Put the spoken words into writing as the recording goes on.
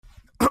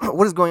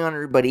What is going on,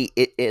 everybody?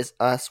 It is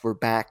us. We're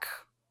back.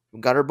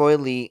 We got our boy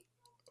Lee.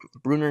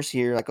 Bruner's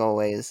here, like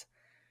always.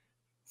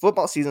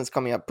 Football season's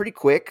coming up pretty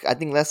quick. I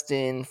think less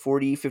than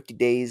 40, 50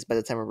 days by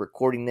the time we're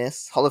recording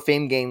this. Hall of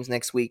Fame games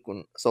next week.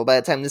 So by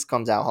the time this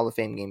comes out, Hall of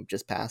Fame game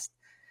just passed.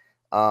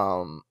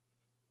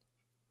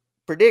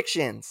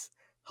 Predictions.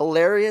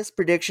 Hilarious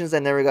predictions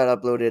that never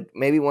got uploaded.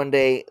 Maybe one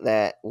day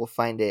that we'll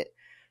find it.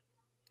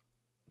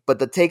 But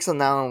the takes on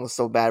that one was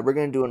so bad. We're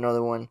going to do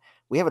another one.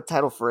 We have a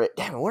title for it.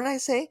 Damn it, what did I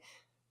say?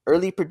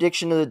 Early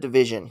prediction of the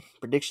division.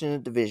 Prediction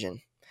of the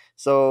division.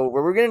 So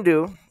what we're going to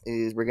do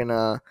is we're going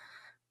to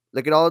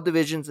look at all the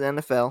divisions in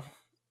the NFL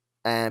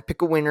and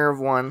pick a winner of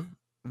one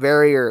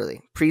very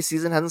early.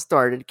 Preseason hasn't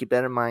started. Keep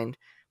that in mind.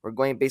 We're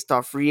going based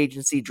off free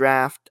agency,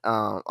 draft,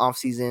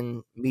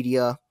 offseason,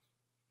 media,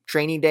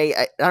 training day.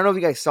 I don't know if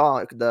you guys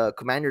saw, the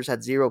Commanders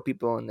had 0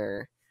 people in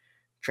their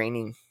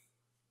training.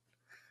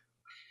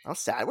 How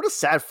sad. What a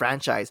sad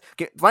franchise.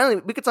 Okay,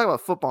 finally, we could talk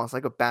about football. It's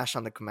like a bash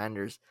on the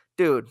Commanders.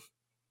 Dude,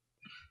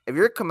 if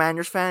you're a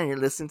Commanders fan and you're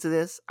listening to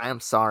this, I am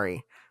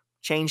sorry.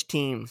 Change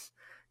teams.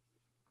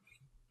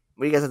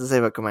 What do you guys have to say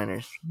about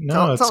Commanders?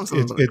 No,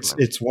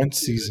 it's one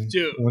season.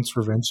 Dude, once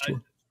revenge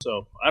tour.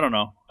 So, I don't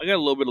know. I got a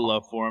little bit of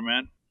love for him,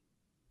 man.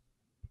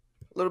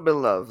 A little bit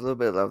of love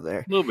there.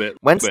 A little bit.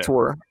 Wentz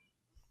tour.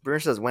 Bruner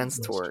says Wentz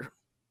tour.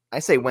 I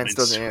say Wentz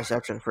throws an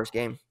interception first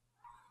game.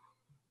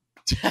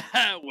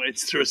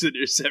 Wentz throws an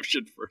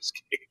interception first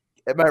game.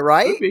 Am I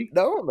right? Maybe.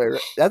 No,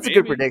 that's a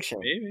good prediction.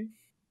 Maybe.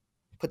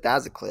 Put that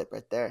as a clip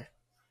right there.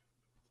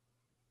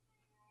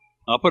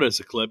 I'll put it as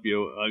a clip.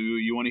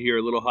 You want to hear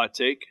a little hot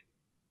take?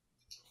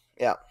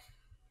 Yeah.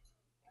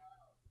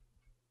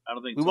 I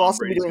don't think Tom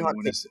Brady's going to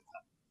win his.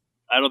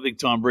 I don't think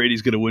Tom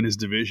Brady's going to win his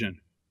division.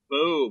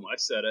 Boom! I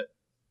said it.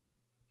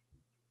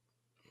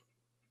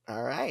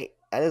 All right,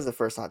 that is the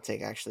first hot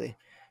take, actually.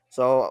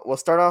 So we'll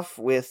start off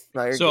with.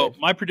 No,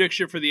 my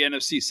prediction for the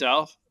NFC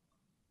South,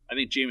 I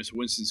think Jameis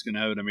Winston's going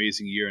to have an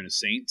amazing year, and the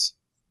Saints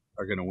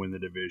are going to win the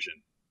division,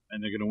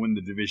 and they're going to win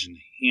the division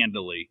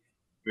handily,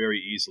 very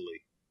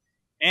easily.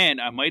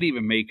 And I might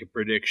even make a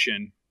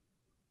prediction,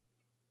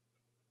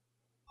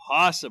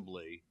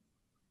 possibly,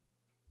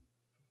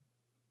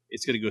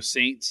 it's going to go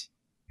Saints,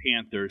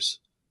 Panthers,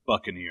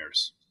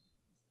 Buccaneers.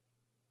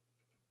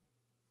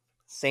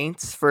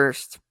 Saints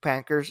first,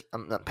 Panthers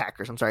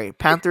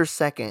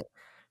second,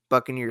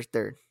 Buccaneers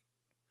third.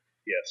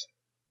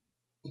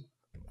 Yes.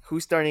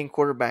 Who's starting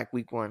quarterback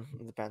week 1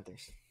 of the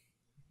Panthers?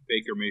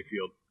 Baker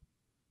Mayfield.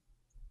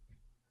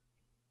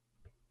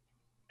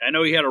 I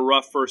know he had a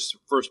rough first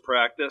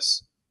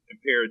practice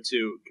compared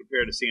to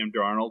Sam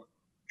Darnold.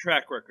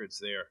 Track record's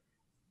there.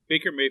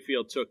 Baker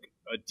Mayfield took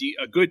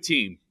a good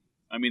team.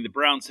 I mean, the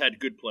Browns had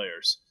good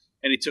players,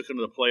 and he took them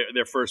to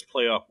their first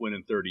playoff win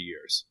in 30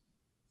 years.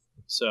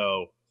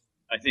 So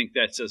I think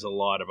that says a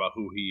lot about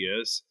who he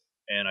is,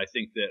 and I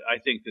think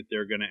that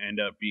they're going to end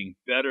up being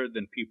better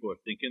than people are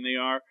thinking they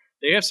are.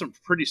 They have some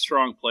pretty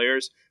strong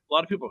players. A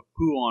lot of people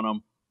poo on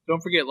them.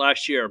 Don't forget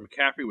last year,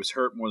 McCaffrey was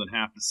hurt more than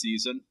half the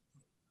season,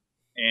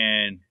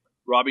 and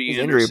Robbie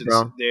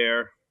Anderson's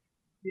there.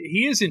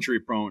 He is injury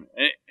prone.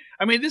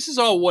 I mean, this is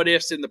all what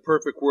ifs. In the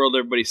perfect world,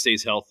 everybody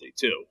stays healthy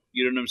too.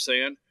 You know what I'm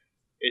saying?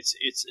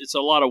 It's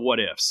a lot of what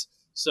ifs.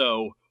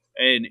 So,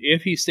 and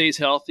if he stays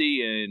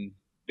healthy and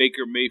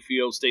Baker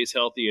Mayfield stays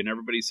healthy and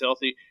everybody's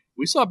healthy,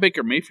 we saw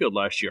Baker Mayfield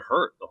last year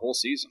hurt the whole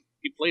season.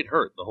 He played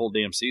hurt the whole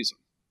damn season.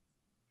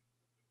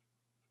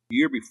 The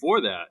year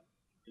before that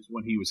is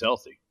when he was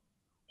healthy,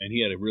 and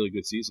he had a really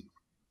good season.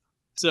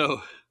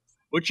 So,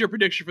 what's your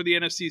prediction for the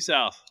NFC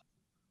South?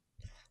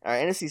 All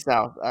right, NFC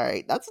South. All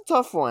right, that's a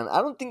tough one.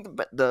 I don't think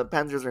the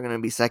Panthers are going to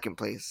be second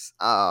place.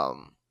 I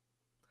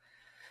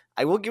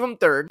will give them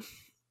third.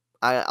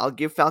 I'll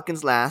give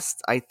Falcons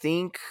last. I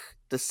think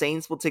the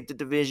Saints will take the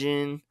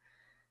division,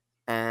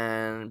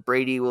 and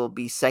Brady will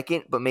be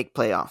second, but make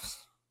playoffs.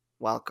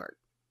 Wild card.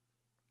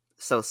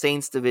 So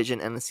Saints division,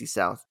 NFC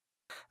South.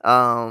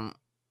 The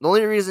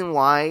only reason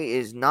why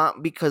is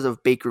not because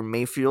of Baker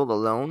Mayfield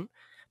alone,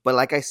 but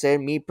like I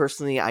said, me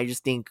personally, I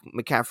just think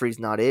McCaffrey's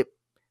not it.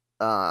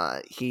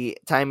 He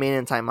time in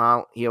and time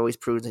out, he always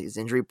proves that he's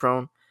injury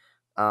prone.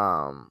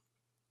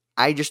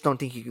 I just don't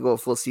think he could go a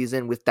full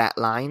season with that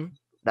line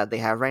that they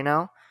have right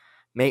now.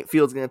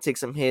 Mayfield's going to take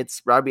some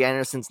hits. Robbie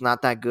Anderson's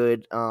not that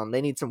good.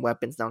 They need some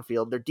weapons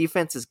downfield. Their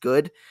defense is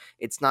good.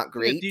 It's not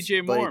great.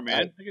 DJ Moore,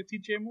 man. I got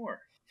DJ Moore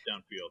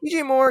downfield.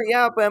 DJ Moore,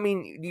 yeah, but I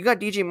mean, you got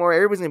DJ Moore.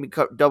 Everybody's going to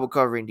be double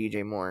covering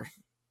DJ Moore.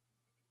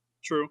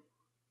 True.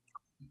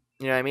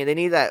 You know what I mean? They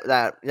need that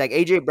like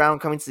A.J. Brown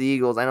coming to the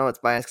Eagles. I know it's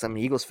biased because I'm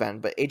an Eagles fan,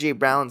 but A.J.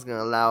 Brown's going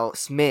to allow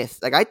Smith.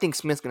 Like, I think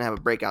Smith's going to have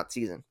a breakout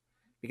season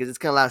because it's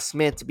going to allow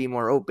Smith to be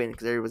more open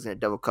because everybody's going to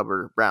double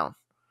cover Brown.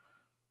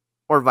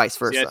 Or vice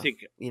versa. Yeah,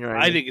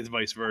 I think it's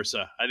vice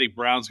versa. I think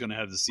Brown's going to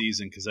have the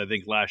season because I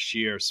think last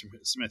year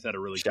Smith had a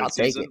really good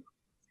season.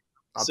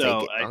 I'll take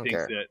it. I think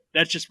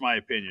that's just my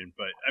opinion.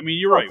 But, I mean,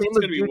 you're right. It's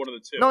going to be one of the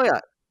two. No, yeah.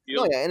 And you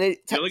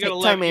only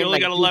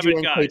got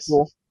 11 guys.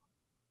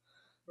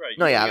 Right.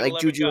 No, yeah, like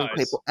Juju and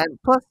Claypool. And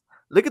plus,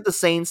 Look at the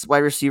Saints wide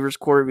receivers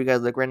core. If you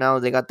guys look right now,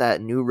 they got that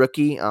new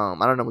rookie. I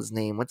don't know his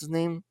name. What's his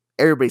name?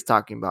 Everybody's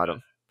talking about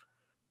him.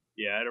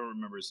 Yeah, I don't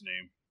remember his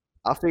name.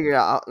 I'll figure it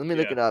out. Let me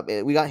look it up.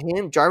 We got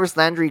him. Jarvis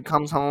Landry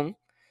comes home,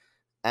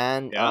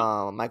 and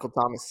Michael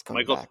Thomas is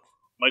coming back.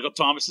 Michael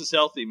Thomas is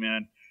healthy,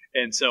 man.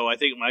 And so I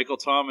think Michael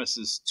Thomas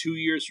is 2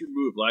 years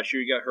removed. Last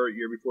year he got hurt.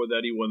 Year before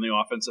that he won the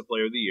Offensive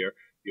Player of the Year,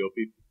 the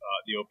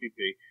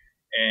OPP,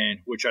 and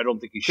which I don't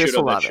think he should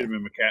have. That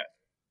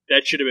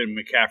should have been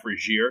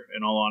McCaffrey's year.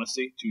 In all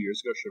honesty, 2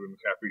 years ago should have been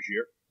McCaffrey's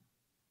year.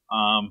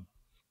 And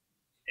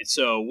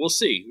so we'll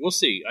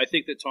see. I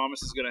think that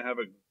Thomas is going to have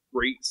a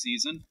great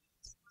season,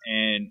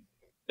 and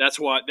that's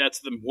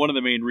one of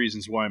the main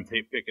reasons why I'm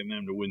picking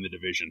them to win the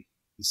division,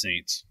 the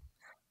Saints.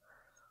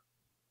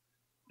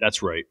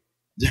 That's right.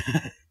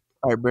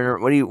 All right, Brenner,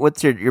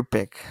 what's your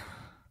pick?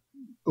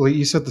 Wait,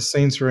 you said the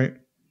Saints, right?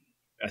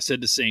 I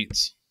said the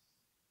Saints.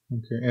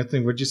 Okay,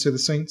 Anthony, what'd you say, the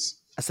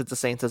Saints? I said the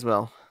Saints as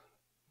well.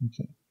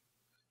 Okay.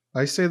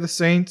 I say the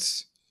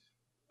Saints.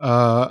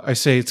 I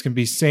say it's going to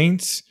be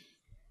Saints,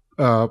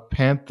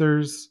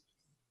 Panthers,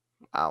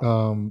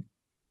 Bucks,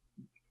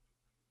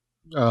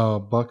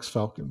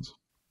 Falcons.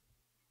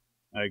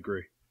 I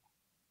agree.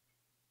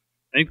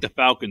 I think the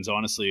Falcons,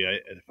 honestly, I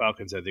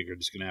think are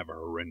just going to have a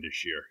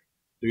horrendous year.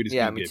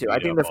 Yeah, me too. I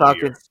think the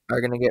Falcons are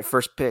going to get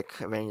first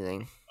pick of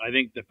anything. I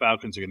think the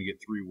Falcons are going to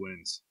get 3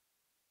 wins.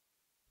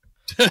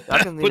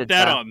 Put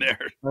that on there.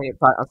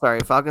 I'm sorry,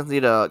 Falcons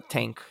need a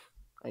tank,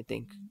 I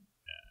think.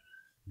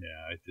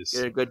 Yeah,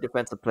 get a good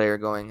defensive player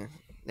going.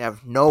 They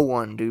have no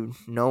one, dude.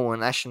 No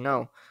one. I should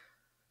know.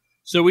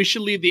 So we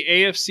should leave the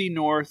AFC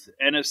North,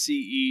 NFC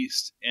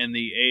East, and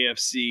the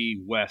AFC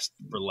West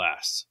for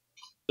last.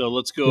 So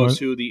let's go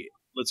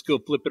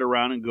flip it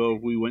around and go.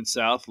 We went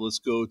south. Let's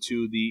go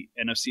to the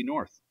NFC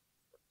North,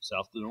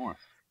 south to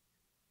north.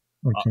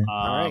 Okay.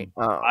 All right.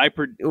 I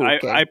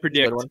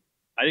predict.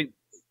 I think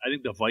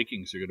the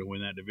Vikings are going to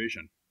win that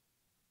division.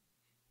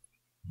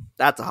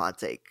 That's a hot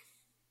take.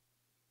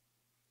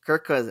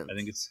 Kirk Cousins. I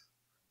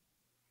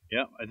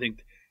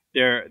think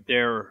their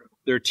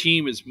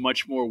team is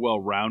much more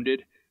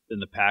well-rounded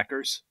than the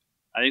Packers.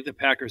 I think the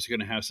Packers are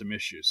going to have some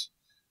issues.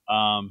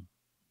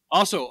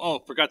 Also,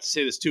 forgot to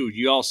say this too.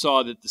 You all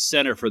saw that the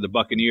center for the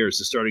Buccaneers,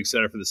 the starting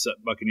center for the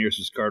Buccaneers,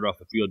 was carted off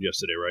the field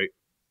yesterday, right?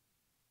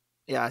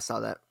 Yeah, I saw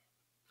that.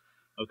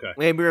 Okay.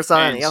 Maybe we saw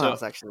that in the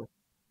Yellows, actually.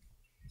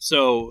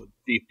 So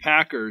the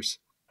Packers,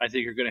 I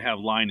think, are going to have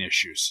line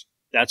issues.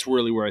 That's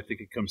really where I think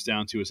it comes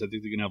down to. Is I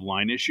think they're going to have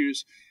line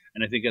issues,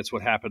 and I think that's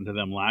what happened to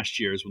them last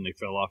year. Is when they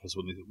fell off. Is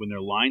when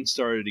their line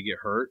started to get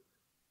hurt.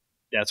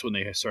 That's when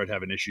they started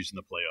having issues in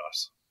the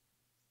playoffs.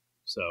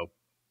 So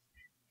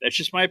that's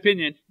just my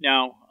opinion.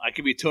 Now I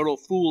could be a total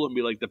fool and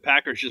be like the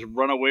Packers just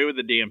run away with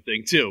the damn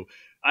thing too.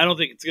 I don't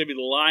think it's going to be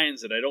the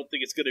Lions, and I don't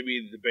think it's going to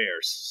be the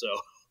Bears. So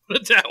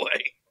put it that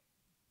way.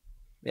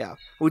 Yeah.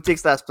 Who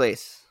takes last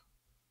place?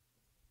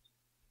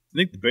 I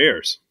think the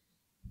Bears.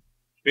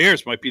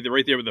 Bears might be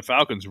right there with the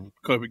Falcons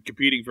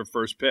competing for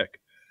first pick.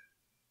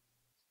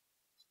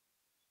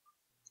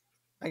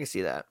 I can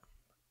see that.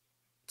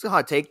 It's a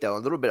hot take, though. A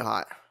little bit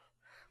hot.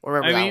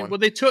 Well, they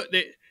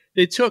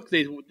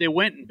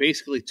went and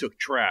basically took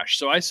trash.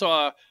 So I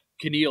saw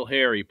N'Keal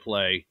Harry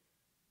play,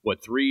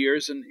 3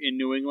 years in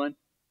New England?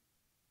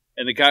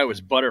 And the guy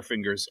was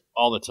butterfingers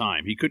all the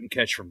time. He couldn't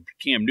catch from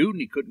Cam Newton.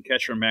 He couldn't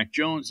catch from Mac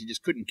Jones. He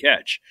just couldn't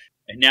catch.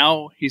 And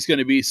now he's going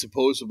to be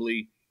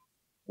supposedly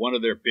one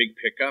of their big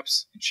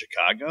pickups in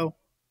Chicago?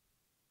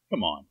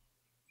 Come on.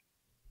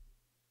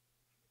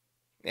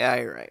 Yeah,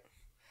 you're right.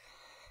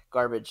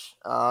 Garbage.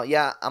 We're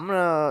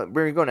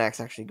gonna go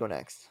next. Actually, go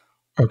next.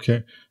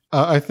 Okay.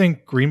 I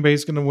think Green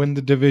Bay's going to win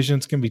the division.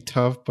 It's going to be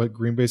tough, but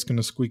Green Bay's going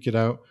to squeak it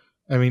out.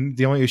 I mean,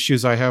 the only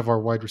issues I have are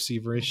wide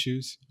receiver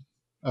issues.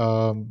 But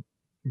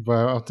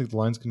I don't think the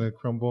line's going to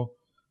crumble.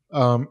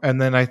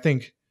 And then I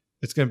think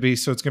it's going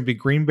to be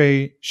Green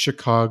Bay,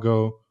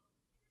 Chicago,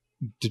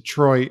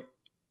 Detroit,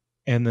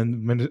 and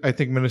then I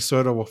think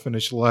Minnesota will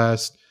finish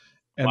last.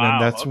 And then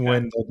that's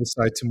when they'll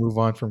decide to move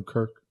on from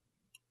Kirk.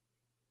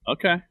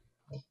 Okay.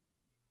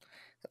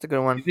 That's a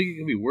good one. You think it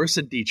can be worse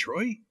than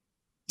Detroit?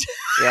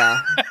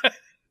 Yeah.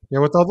 Yeah,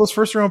 with all those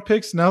first round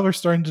picks, now they're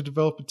starting to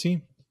develop a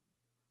team.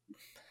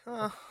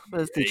 But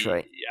it's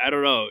Detroit. I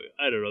don't know.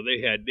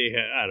 They had.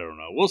 I don't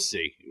know. We'll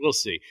see.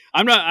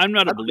 I'm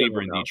not a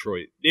believer in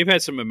Detroit. They've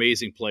had some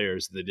amazing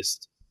players.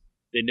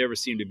 They never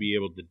seem to be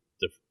able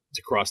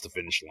to cross the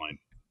finish line.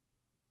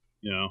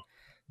 You know.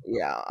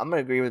 Yeah, I'm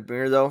gonna agree with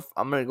Bringer though.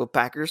 I'm gonna go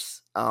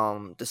Packers.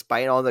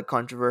 Despite all the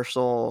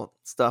controversial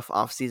stuff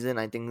off season,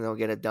 I think they'll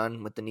get it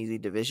done with an easy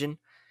division.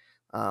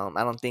 I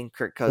don't think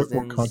Kirk Cousins.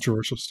 What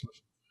controversial stuff?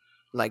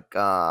 Like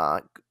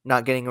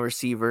not getting a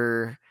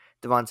receiver,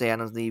 Devontae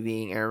Adams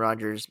leaving, Aaron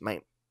Rodgers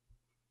might,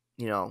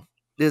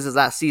 this is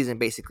last season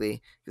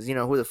basically because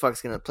who the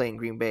fuck's gonna play in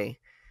Green Bay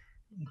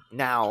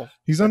now?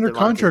 He's under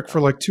contract for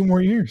like 2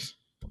 more years.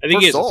 I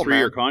think he has a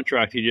 3-year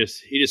contract. He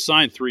just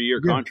signed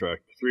 3-year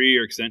contract,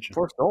 3-year extension.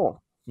 Poor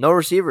soul. No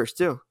receivers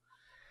too.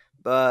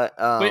 But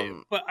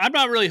I'm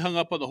not really hung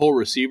up on the whole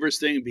receivers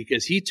thing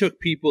because he took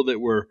people that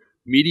were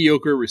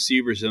mediocre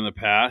receivers in the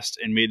past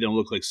and made them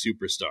look like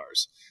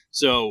superstars.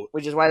 So,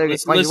 which is why they're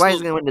let's- which is let's why he's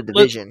look- going to win the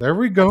division. There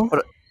we go.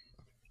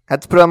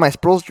 Had to put on my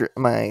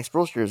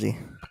Sproles jersey.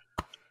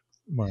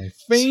 My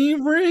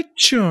favorite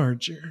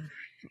Charger.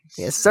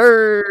 Yes,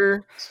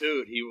 sir.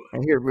 dude, I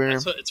hear Bruner.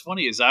 it's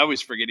funny is I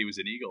always forget he was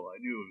an Eagle. I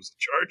knew it was a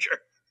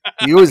Charger.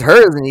 You always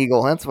heard as an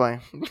Eagle. That's why.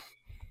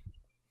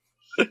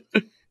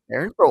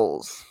 Aaron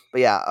Sproles.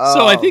 But yeah.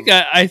 So I think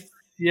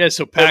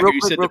So Packer, real you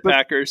quick, said real the quick.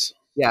 Packers.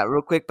 Yeah,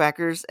 real quick,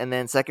 Packers, and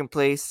then second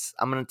place,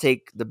 I'm gonna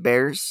take the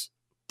Bears.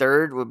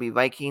 Third would be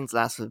Vikings.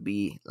 Last would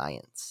be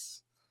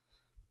Lions.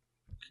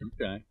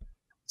 Okay,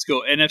 let's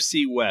go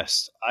NFC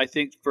West. I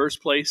think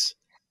first place.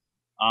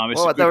 It's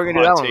Oh, a I thought we good were gonna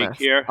do that hot one take last.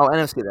 here. Oh,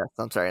 NFC West.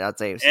 I'm sorry, I'd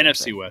say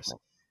NFC West.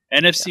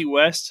 NFC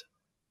West.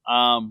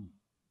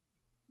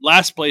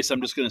 Last place,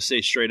 I'm just going to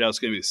say straight out, it's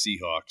going to be the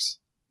Seahawks.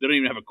 They don't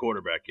even have a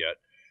quarterback yet.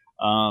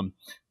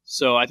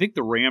 So I think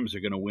the Rams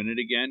are going to win it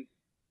again.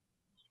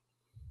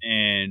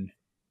 And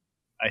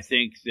I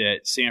think that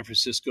San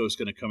Francisco is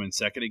going to come in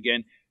second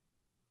again.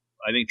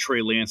 I think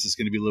Trey Lance is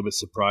going to be a little bit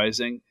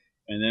surprising.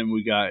 And then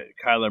we got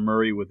Kyler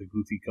Murray with a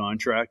goofy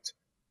contract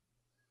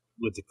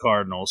with the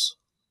Cardinals.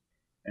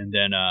 And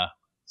then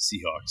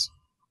Seahawks.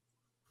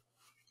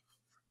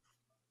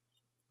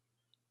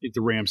 I think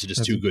the Rams are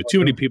just too good. Too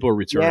many people are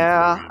returning.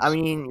 Yeah, I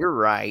mean, you're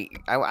right.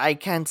 I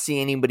can't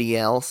see anybody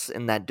else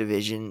in that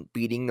division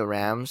beating the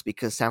Rams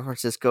because San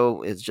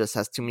Francisco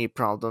has too many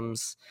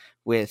problems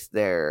with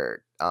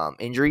their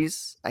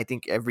injuries. I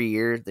think every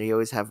year they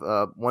always have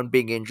one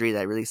big injury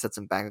that really sets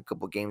them back a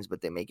couple games,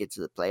 but they make it to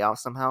the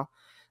playoffs somehow.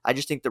 I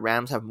just think the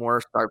Rams have more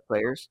star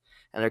players,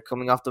 and they're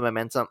coming off the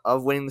momentum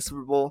of winning the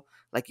Super Bowl.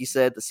 Like you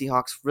said, the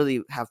Seahawks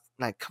really have,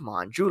 come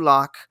on, Drew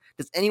Lock.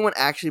 Does anyone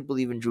actually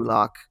believe in Drew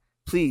Lock?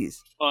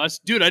 Please. Oh,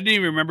 dude, I didn't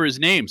even remember his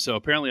name, so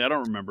apparently I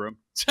don't remember him.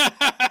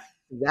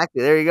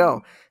 Exactly. There you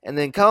go. And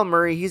then Kyle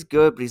Murray, he's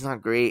good, but he's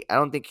not great. I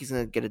don't think he's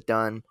going to get it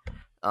done,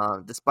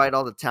 despite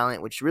all the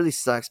talent, which really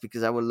sucks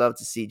because I would love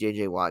to see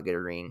J.J. Watt get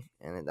a ring,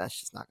 and that's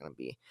just not going to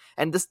be.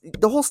 And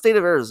the whole state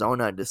of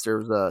Arizona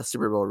deserves a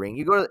Super Bowl ring.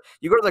 You go to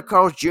the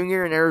Carl's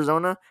Jr. in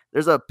Arizona,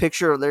 there's a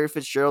picture of Larry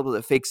Fitzgerald with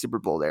a fake Super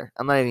Bowl there.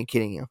 I'm not even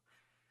kidding you.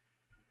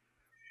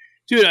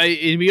 Dude,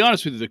 to be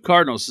honest with you, the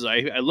Cardinals,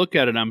 I look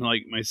at it and I'm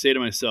like, I say to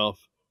myself,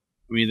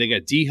 I mean, they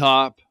got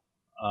D-Hop.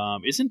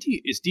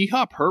 Is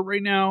D-Hop hurt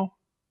right now?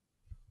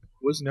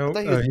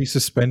 He's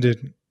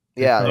suspended.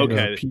 Yeah.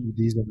 Okay.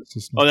 PEDs in the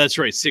system. Oh, that's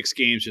right. 6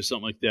 games or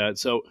something like that.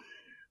 So,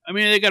 I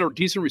mean, they got a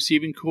decent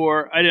receiving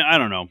core. I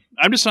don't know.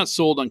 I'm just not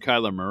sold on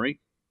Kyler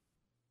Murray.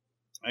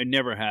 I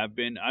never have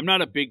been. I'm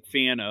not a big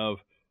fan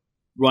of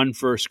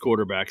run-first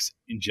quarterbacks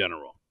in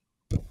general.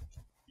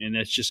 And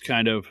that's just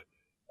kind of,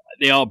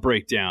 they all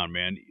break down,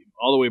 man.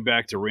 All the way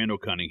back to Randall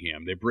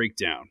Cunningham. They break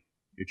down.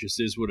 It just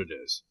is what it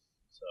is.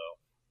 So,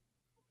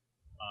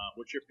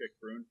 what's your pick,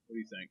 Brune? What do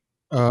you think?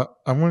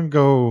 I'm going to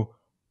go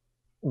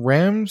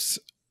Rams.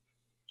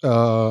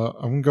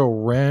 I'm going to go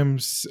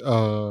Rams,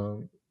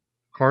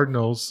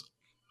 Cardinals,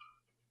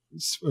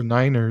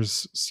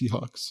 Niners,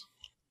 Seahawks.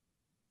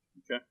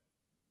 Okay.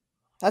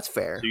 That's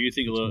fair. So you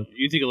think a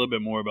little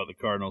bit more about the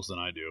Cardinals than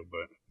I do,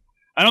 but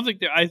I don't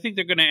think I think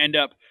they're going to end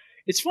up.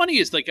 It's funny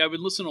is like I've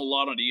been listening a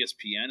lot on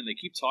ESPN and they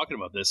keep talking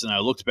about this, and I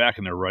looked back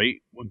and they're right.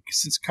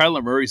 Since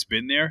Kyler Murray's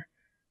been there,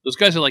 those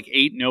guys are like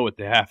 8-0 at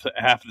the half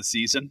of the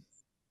season,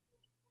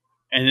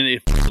 and then they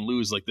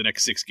lose like the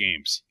next 6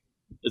 games.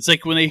 It's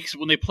like when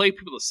they play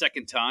people the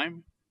second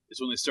time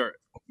is when they start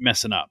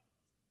messing up.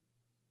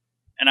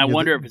 And I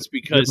wonder if it's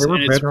because they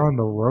were better on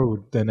the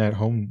road than at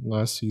home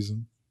last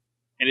season.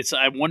 And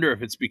I wonder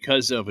if it's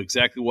because of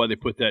exactly why they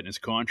put that in his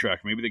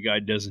contract. Maybe the guy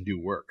doesn't do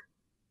work.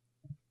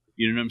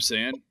 You know what I'm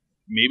saying?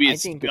 Maybe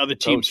it's the other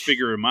teams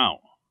figure him out.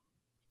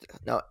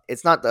 No,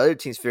 it's not the other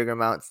teams figure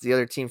him out. It's the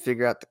other team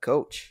figure out the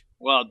coach.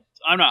 Well,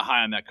 I'm not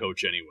high on that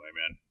coach anyway,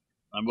 man.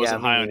 I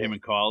wasn't high on him in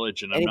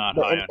college, and I'm not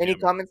high on him. Any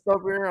comments,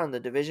 Bruner, on the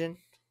division?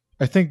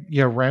 I think,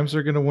 Rams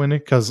are going to win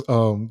it because,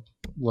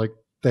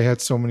 they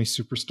had so many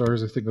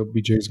superstars. I think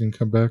OBJ is going to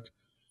come back.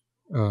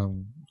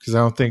 Because I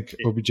don't think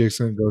OBJ is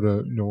going to go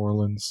to New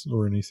Orleans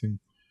or anything.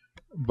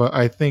 But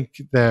I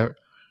think,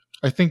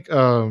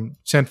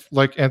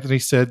 like Anthony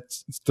said,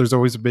 there's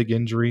always a big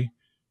injury.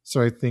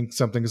 So I think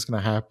something is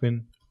going to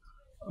happen.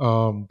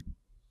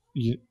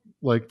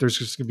 There's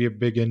just going to be a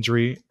big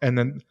injury. And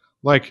then,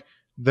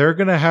 they're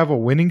going to have a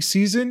winning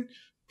season.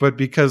 But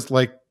because,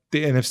 the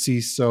NFC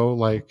is so,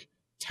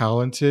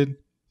 talented,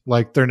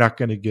 they're not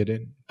going to get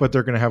in. But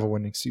they're going to have a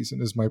winning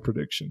season is my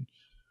prediction.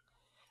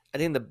 I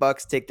think the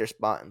Bucks take their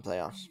spot in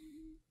playoffs.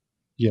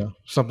 Yeah,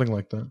 something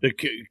like that. The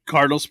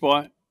Cardinal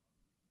spot?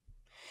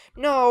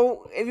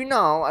 No, if you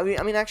know, I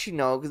mean, actually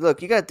no, because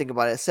look, you got to think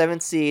about it.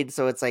 7th seed,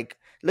 so it's like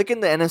look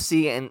in the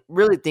NFC and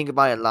really think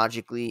about it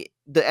logically.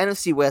 The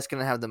NFC West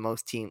going to have the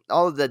most team,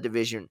 all of that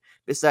division.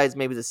 Besides,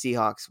 maybe the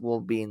Seahawks will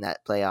be in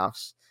that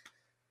playoffs.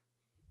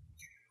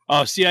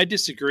 Oh, see, I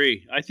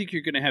disagree. I think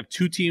you're going to have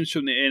 2 teams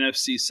from the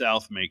NFC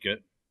South make it.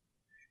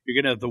 You're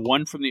going to have the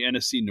one from the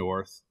NFC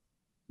North,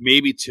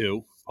 maybe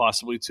 2,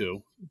 possibly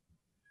 2.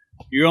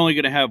 you're only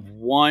going to have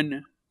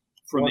one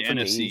from One the from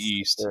the NFC East,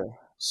 East. sure.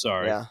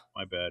 Sorry, Yeah.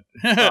 my bad.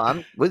 No,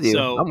 I'm with you.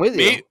 So I'm with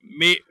you.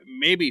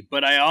 maybe,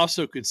 but I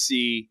also could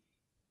see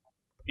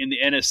in the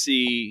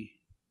NFC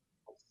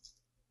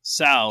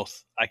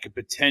South, I could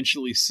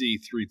potentially see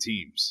 3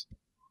 teams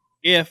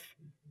if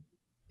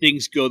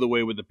things go the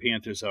way with the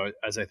Panthers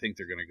as I think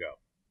they're going to go.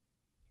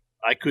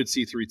 I could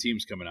see 3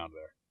 teams coming out of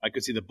there. I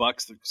could see the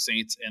Bucks, the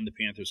Saints, and the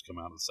Panthers come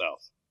out of the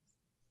South.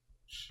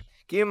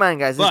 Keep in mind,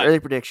 guys, this is But- early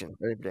predictions.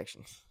 Early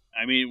predictions.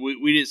 I mean,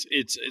 we just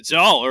it's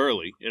all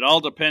early. It all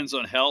depends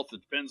on health.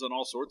 It depends on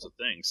all sorts of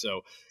things.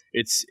 So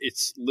it's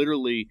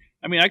literally.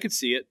 I mean, I could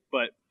see it,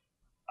 but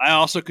I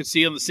also could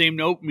see on the same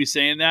note, me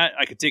saying that,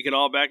 I could take it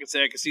all back and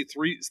say I could see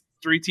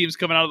three teams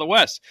coming out of the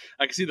West.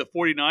 I could see the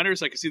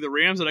 49ers, I could see the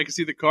Rams, and I could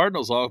see the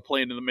Cardinals all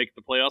playing to make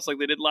the playoffs like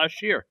they did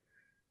last year.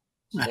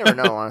 You never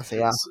know, honestly.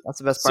 Yeah, that's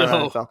the best part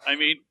of NFL. I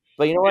mean,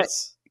 But you know what?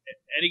 it's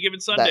any given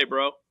Sunday,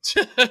 bro.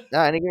 No,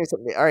 I didn't give you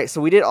something. All right,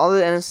 so we did all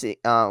the NFC.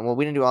 Well,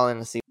 we didn't do all the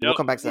NFC. We'll Nope,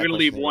 come back to that. we're gonna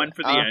leave question one later.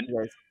 for the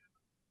end.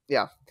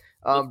 Yeah.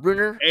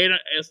 Bruner.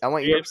 I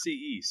want your- AFC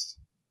East.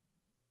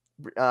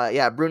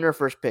 Bruner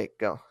first pick.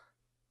 Go.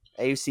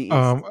 AFC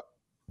East.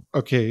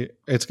 Okay,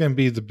 it's going to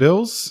be the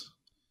Bills,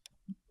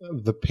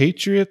 the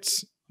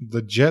Patriots,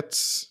 the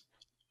Jets.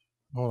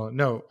 Hold on.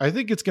 No, I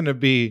think it's going to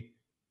be.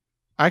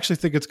 I actually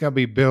think it's going to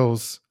be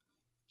Bills,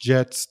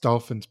 Jets,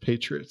 Dolphins,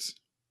 Patriots.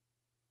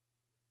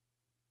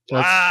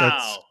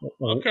 That's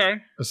Okay.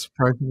 a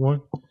surprising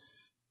one.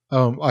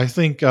 I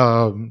think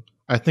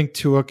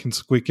Tua can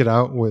squeak it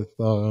out with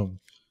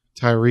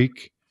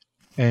Tyreek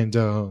and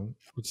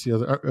what's the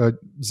other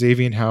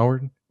Xavier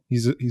Howard.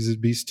 He's a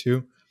beast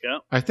too. Yeah.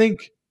 I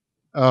think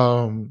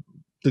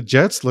the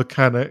Jets look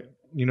kind of,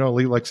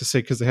 Lee likes to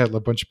say because they had a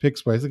bunch of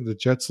picks, but I think the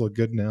Jets look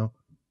good now.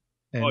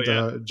 And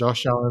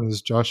Josh Allen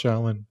is Josh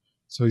Allen,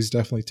 so he's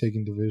definitely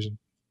taking division.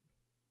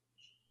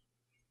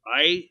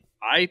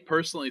 I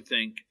personally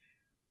think,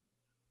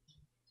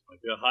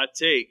 might be a hot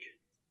take,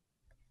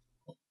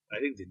 I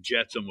think the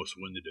Jets almost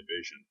win the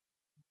division.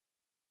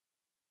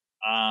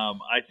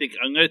 I think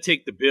I'm going to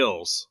take the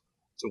Bills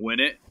to win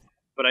it,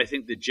 but I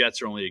think the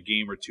Jets are only a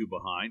game or two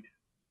behind.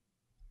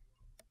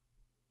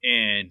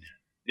 And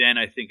then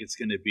I think it's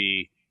going to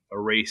be a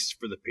race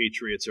for the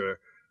Patriots or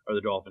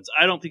the Dolphins.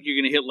 I don't think you're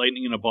going to hit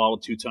lightning in a bottle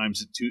 2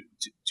 times,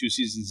 two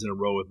seasons in a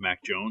row with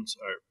Mac Jones.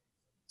 Or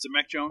is it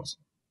Mac Jones?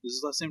 Is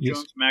his last name Yes.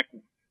 Jones? Mac.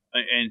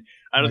 And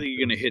I don't think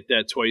you're going to hit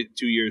that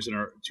 2 years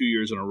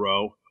in a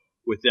row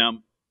with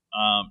them.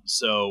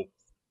 So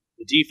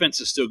the defense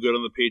is still good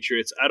on the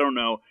Patriots. I don't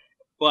know,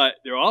 but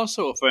they're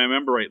also, if I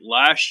remember right,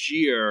 last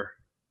year.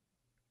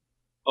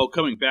 Oh,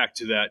 coming back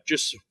to that,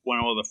 just one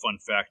other fun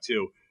fact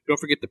too. Don't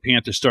forget the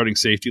Panthers starting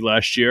safety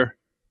last year,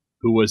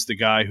 who was the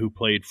guy who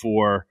played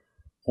for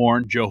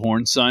Joe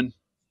Horn's son.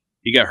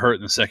 He got hurt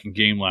in the second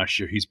game last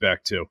year. He's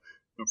back too.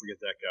 Don't forget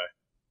that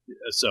guy.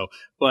 So,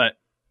 but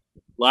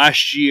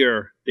last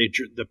year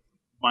the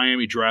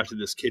Miami drafted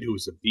this kid who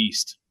was a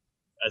beast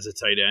as a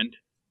tight end,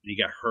 and he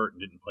got hurt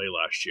and didn't play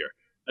last year.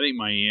 I think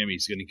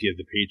Miami's going to give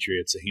the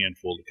Patriots a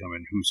handful to come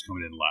in. Who's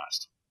coming in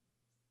last?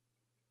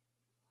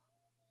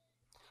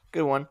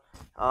 Good one.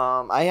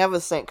 I have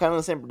the same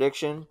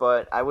prediction,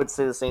 but I would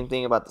say the same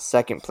thing about the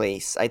second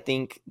place. I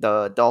think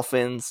the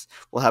Dolphins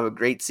will have a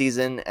great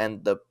season,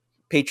 and the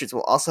Patriots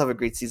will also have a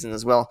great season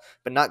as well,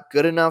 but not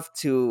good enough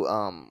to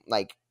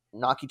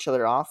knock each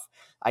other off.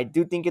 I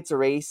do think it's a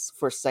race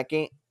for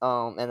second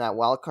and that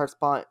wild card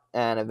spot,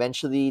 and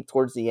eventually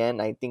towards the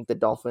end, I think the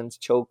Dolphins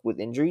choke with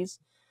injuries.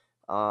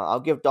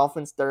 I'll give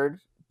Dolphins third,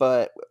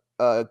 but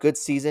a good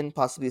season,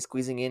 possibly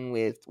squeezing in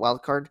with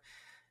wild card.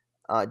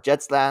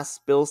 Jets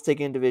last, Bills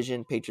taking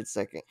division, Patriots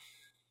second.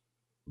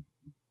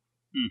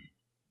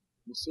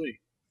 We'll see.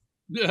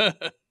 I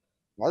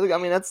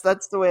mean, that's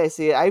the way I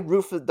see it. I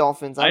root for the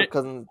Dolphins. I'm a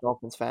cousin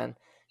Dolphins fan.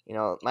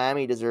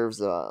 Miami deserves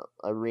a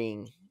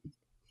ring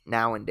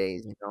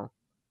nowadays.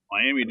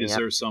 Miami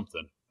deserves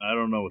something. I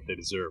don't know what they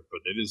deserve, but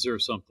they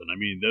deserve something. I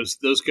mean,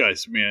 those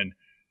guys, man.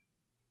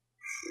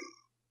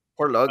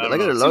 Poor logo.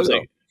 Look at their logo.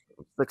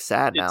 Looks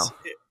sad now.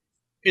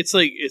 It's I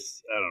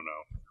don't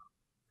know.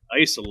 I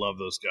used to love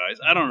those guys.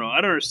 I don't know.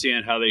 I don't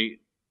understand how I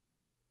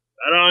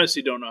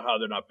honestly don't know how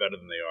they're not better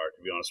than they are,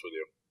 to be honest with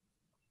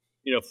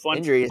you.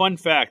 Fun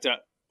fact.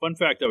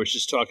 I was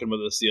just talking about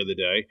this the other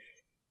day.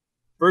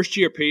 First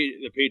year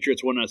the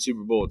Patriots won that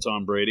Super Bowl with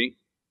Tom Brady.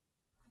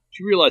 Did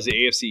you realize the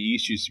AFC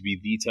East used to be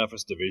the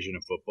toughest division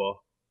in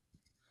football?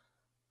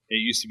 It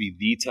used to be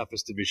the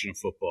toughest division of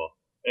football.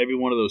 Every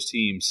one of those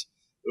teams,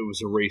 it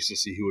was a race to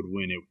see who would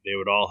win. They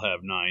would all have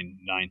 9,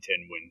 10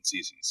 win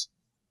seasons.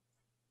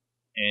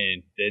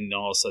 And then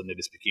all of a sudden they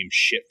just became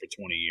shit for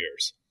 20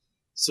 years.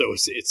 So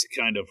it's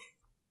kind of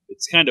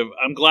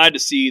I'm glad to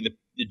see the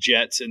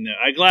Jets and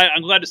I'm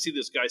glad to see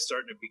this guy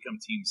starting to become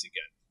teams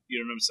again. You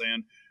know what I'm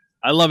saying?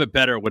 I love it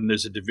better when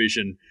there's a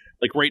division.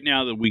 Like right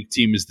now the weak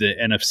team is the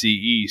NFC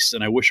East,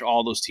 and I wish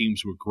all those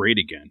teams were great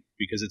again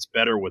because it's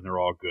better when they're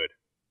all good.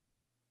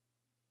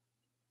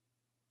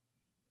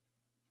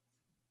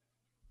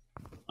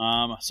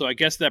 So I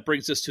guess that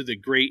brings us to the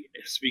great,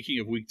 speaking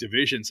of weak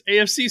divisions,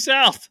 AFC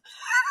South.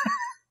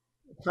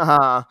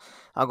 I'll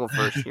go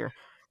first here.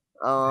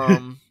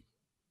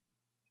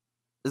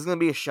 This is gonna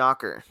be a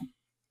shocker.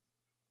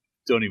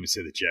 Don't even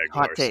say the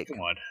Jaguars. Hot take. Come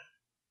on.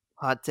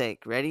 Hot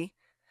take. Ready?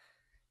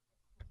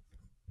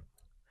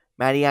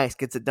 Matty Ice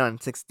gets it done.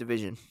 6th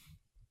division.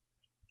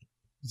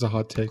 It's a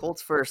hot take.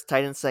 Colts first,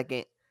 Titans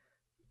second,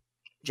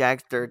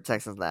 Jags third,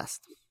 Texans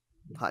last.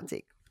 Hot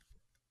take.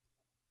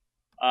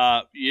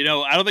 I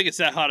don't think it's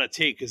that hot a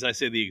take because I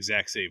say the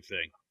exact same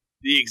thing.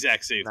 The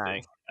exact same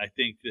thing. I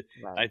think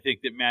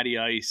that Matty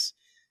Ice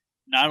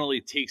not only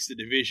takes the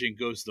division,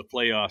 goes to the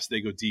playoffs,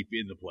 they go deep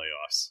in the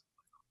playoffs.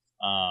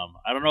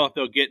 I don't know if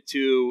they'll get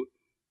to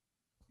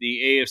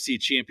the AFC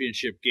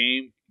Championship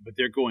game, but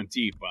they're going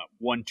deep.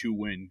 1-2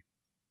 win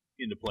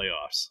in the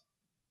playoffs.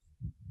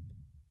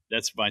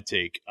 That's my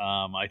take.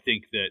 I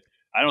think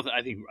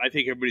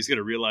everybody's going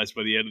to realize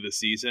by the end of the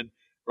season,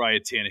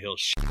 Ryan Tannehill.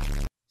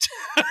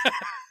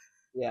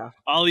 Yeah.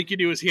 All he can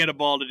do is hand a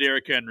ball to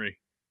Derrick Henry.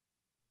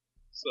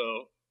 So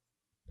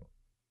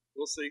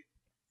we'll see.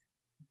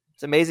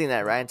 It's amazing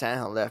that Ryan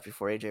Tannehill left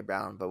before AJ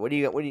Brown. But what do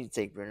you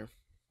take, Bruner?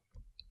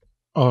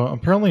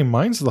 Apparently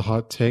mine's the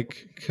hot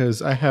take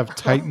because I have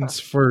Titans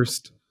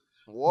first,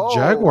 Whoa.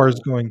 Jaguars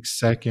going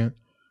second,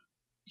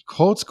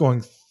 Colts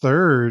going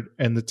third,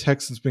 and the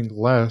Texans being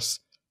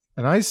last.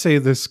 And I say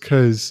this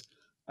because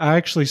I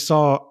actually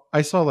saw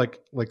like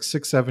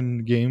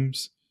 6-7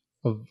 games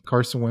of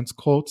Carson Wentz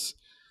Colts,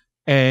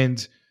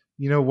 and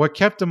what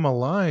kept him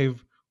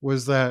alive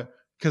was that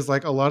because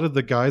like a lot of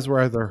the guys were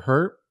either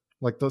hurt,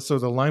 so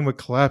the line would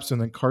collapse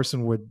and then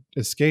Carson would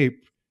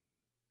escape.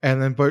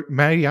 But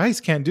Matty Ice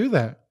can't do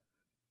that.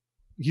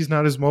 He's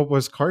not as mobile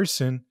as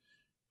Carson.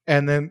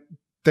 And then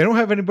they don't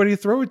have anybody to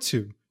throw it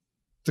to.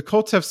 The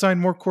Colts have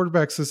signed more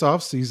quarterbacks this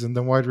offseason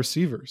than wide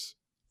receivers.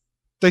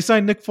 They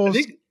signed Nick Foles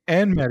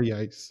and Matty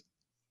Ice.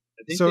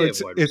 So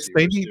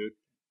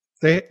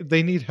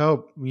they need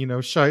help.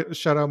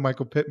 Shout out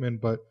Michael Pittman,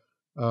 but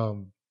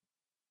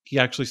he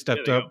actually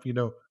stepped up.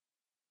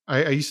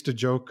 I used to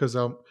joke because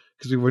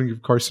we wouldn't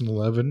give Carson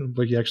 11,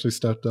 but he actually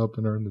stepped up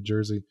and earned the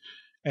jersey.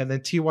 And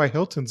then T.Y.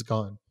 Hilton's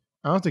gone.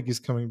 I don't think he's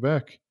coming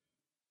back.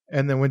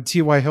 And then when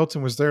T.Y.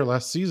 Hilton was there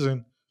last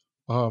season,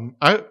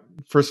 I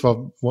first of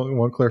all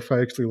want to clarify,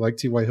 I actually like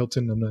T.Y.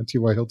 Hilton. I'm not a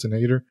T.Y. Hilton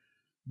hater.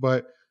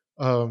 But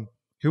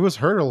he was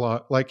hurt a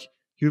lot. Like,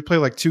 he would play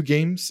like 2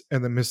 games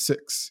and then miss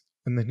 6.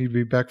 And then he'd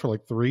be back for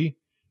like 3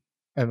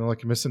 and then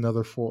like miss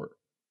another 4.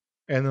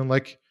 And then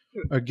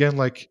again,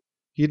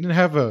 he didn't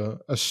have a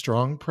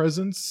strong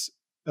presence.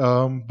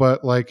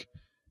 But like,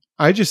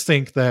 I just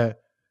think that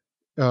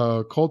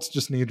Colts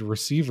just need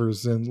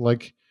receivers, and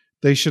like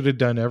they should have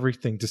done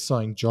everything to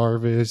sign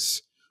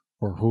Jarvis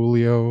or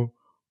Julio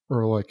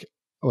or like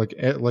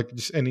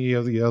just any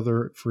of the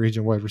other free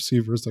agent wide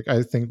receivers. Like,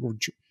 I think we're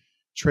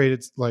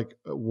traded like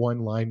one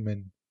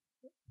lineman.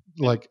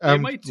 Like, they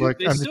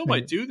still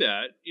might do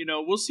that.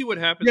 We'll see what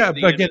happens. Yeah,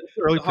 but again,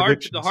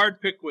 the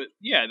hard pick with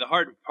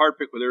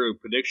early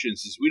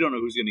predictions is we don't know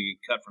who's going to get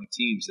cut from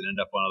teams and end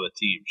up on other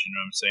teams. You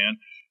know what I'm saying?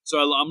 So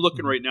I'm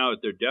looking right now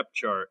at their depth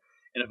chart.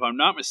 And if I'm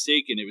not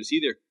mistaken, it was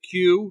either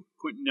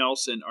Quentin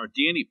Nelson, or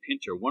Danny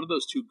Pinter. One of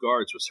those 2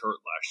 guards was hurt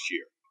last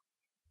year.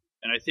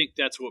 And I think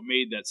that's what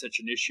made that such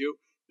an issue.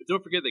 But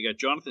don't forget, they got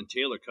Jonathan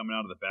Taylor coming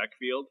out of the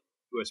backfield,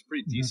 who has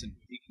pretty decent.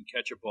 He can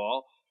catch a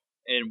ball.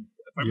 And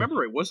if I remember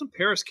right, wasn't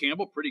Paris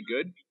Campbell pretty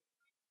good?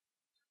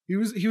 He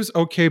was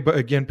okay, but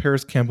again,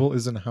 Paris Campbell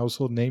isn't a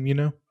household name,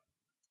 Yeah.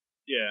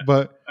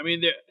 But I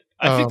mean,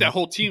 I think that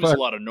whole team is a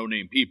lot of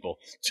no-name people.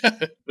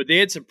 But they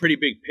had some pretty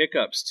big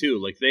pickups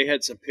too. Like, they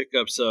had some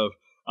pickups of.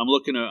 I'm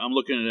looking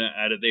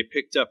at it. They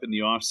picked up in the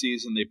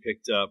offseason. They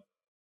picked up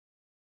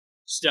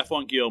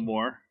Stephon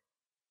Gilmore.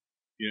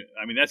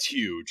 I mean, that's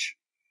huge.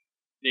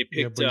 They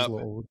picked up.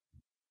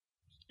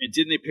 And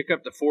didn't they pick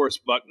up DeForest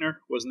Buckner?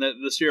 Wasn't that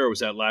this year, or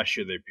was that last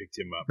year they picked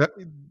him up?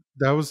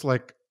 That was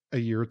like a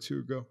year or 2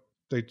 ago.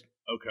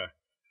 Okay.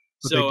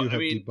 So I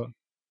mean,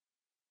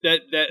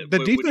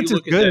 the defense is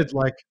good.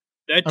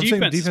 That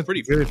defense is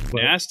pretty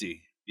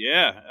nasty.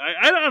 Yeah,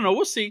 I don't know.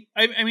 We'll see.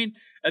 I mean,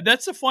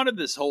 that's the fun of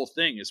this whole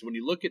thing is when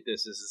you look at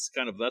this, it's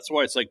kind of that's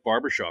why it's like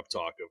barbershop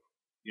talk of,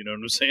 you know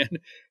what I'm saying?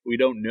 We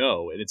don't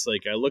know, and it's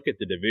like I look at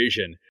the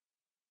division.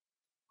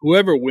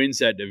 Whoever wins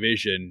that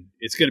division,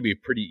 it's going to be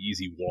a pretty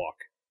easy walk,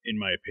 in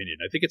my opinion.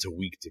 I think it's a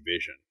weak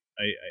division.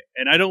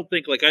 I don't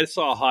think I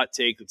saw a hot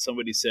take that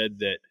somebody said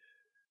that,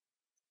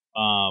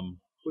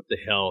 what the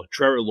hell,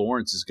 Trevor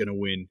Lawrence is going to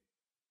win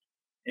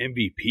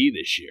MVP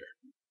this year.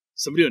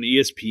 Somebody on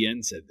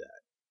ESPN said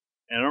that.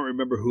 And I don't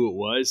remember who it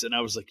was. And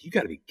I was like, you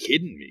got to be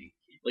kidding me.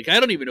 Like, I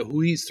don't even know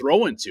who he's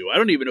throwing to. I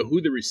don't even know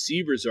who the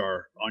receivers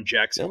are on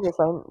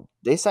Jacksonville.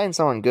 They signed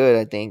someone good,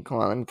 I think.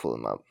 Hold on, let me pull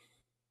them up.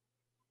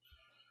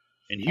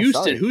 And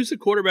Houston, who's the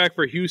quarterback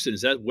for Houston?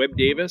 Is that Webb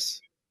Davis?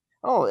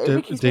 Oh,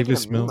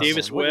 Davis Mills.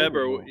 Davis Webb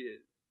or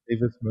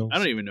Davis Mills. I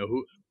don't even know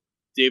who.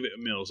 David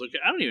Mills. Okay,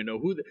 I don't even know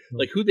who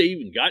who they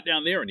even got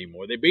down there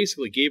anymore. They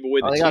basically gave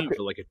away the team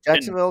for like a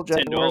Jacksonville $10.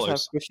 Jaguars have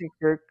Christian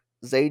Kirk,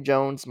 Zay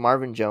Jones,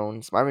 Marvin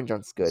Jones. Marvin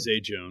Jones is good. Zay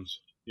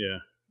Jones. Yeah.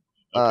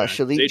 Okay.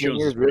 Shalit Zay Jr.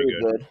 Jones is pretty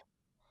really good.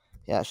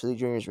 Yeah, Shalit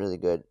Jr. is really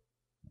good.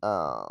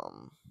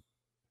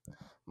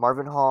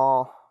 Marvin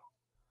Hall.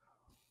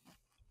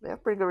 They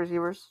have pretty good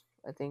receivers.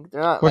 I think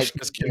they're not Question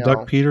like is, can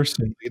Doug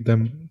Peterson lead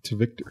them to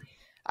victory?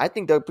 I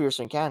think Doug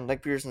Peterson can.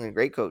 Doug Peterson's a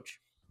great coach.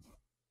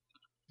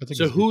 I think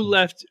So he's a who good coach.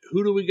 left?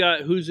 Who do we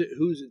got? Who's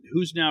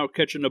now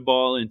catching the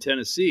ball in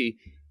Tennessee?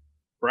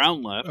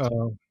 Brown left.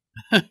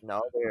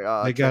 No,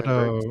 they're They got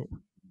Trevor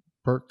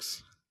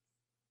Burks.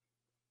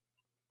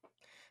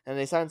 and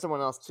they signed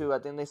someone else too. I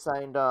think they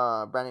signed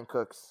Brandon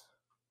Cooks.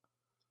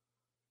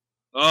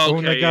 Okay,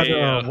 and they got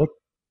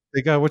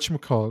they got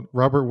whatchamacallit,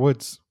 Robert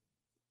Woods.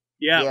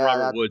 Yeah, Yeah, Robert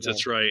that's Woods. the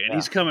That's name. right. And Yeah.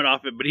 he's coming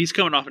off it, but he's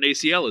coming off an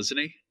ACL, isn't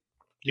he?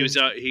 He was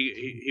out.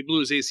 He blew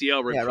his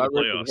ACL right before the Robert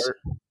playoffs. was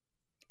hurt.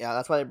 Yeah,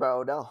 that's why they brought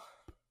Odell.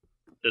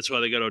 That's why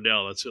they got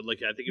Odell. That's like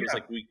I think it was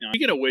like week 9.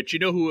 Speaking of which, you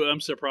know who I'm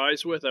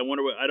surprised with? I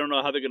wonder. I don't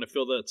know how they're going to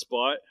fill that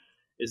spot.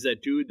 Is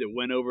that dude that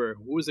went over?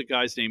 Who was the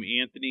guy's name?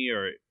 Anthony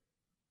or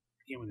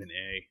begin with an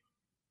A?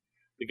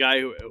 The guy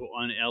who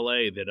on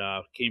LA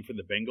that came from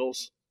the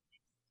Bengals.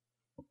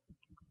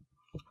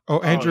 Oh,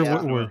 Andrew yeah.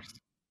 Whitworth.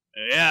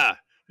 Yeah,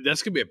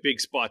 that's gonna be a big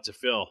spot to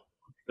fill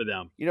for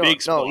them. You know,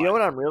 big spot. you know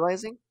what I'm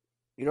realizing?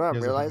 You know what He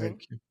I'm has a high realizing?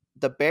 IQ.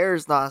 The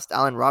Bears lost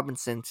Allen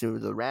Robinson to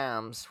the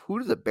Rams. Who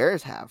do the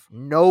Bears have?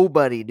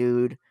 Nobody,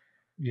 dude.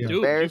 Yeah.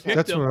 Dude, Bears you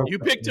have- picked him. You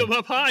picked him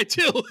up high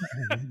too.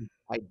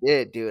 I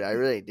did, dude. I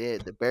really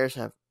did. The Bears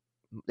have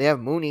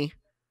Mooney.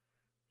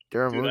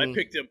 Durham Dude, Mooney. I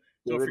picked him.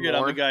 Don't David forget,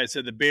 I'm the Moore. guy that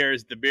said the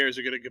Bears. The Bears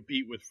are going to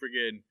compete with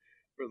friggin'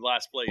 for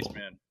last place,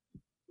 man.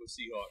 With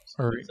Seahawks.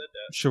 All I right. said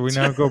that. Should we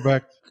now go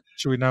back?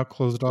 Should we now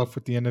close it off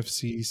with the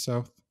NFC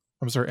South?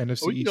 I'm sorry,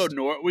 NFC We can East. go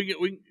north. We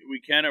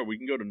can, or we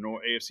can go to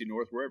AFC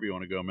North, wherever you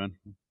want to go, man.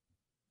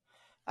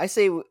 I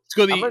say Let's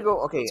go. I'm gonna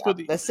go. Okay, let's go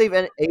the- let's save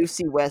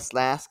AFC West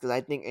last because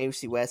I think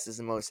AFC West is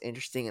the most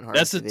interesting and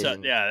hardest That's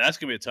division. that's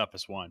gonna be the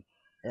toughest one.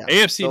 Yeah.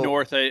 AFC So-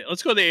 North.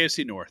 Let's go to the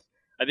AFC North.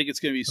 I think it's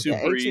gonna be super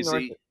AFC easy.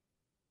 North-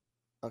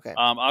 Okay.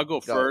 I'll go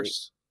Go.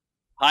 first.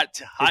 Hot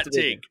division?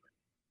 take.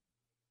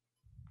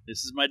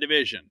 This is my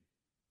division.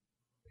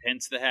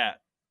 Hence the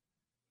hat.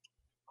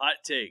 Hot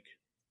take.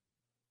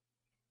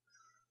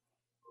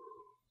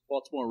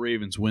 Baltimore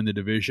Ravens win the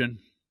division.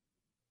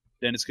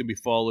 Then it's going to be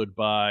followed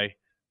by,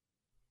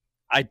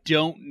 I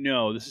don't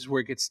know. This is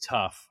where it gets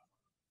tough.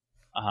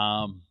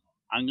 I'm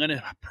going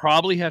to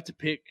probably have to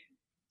pick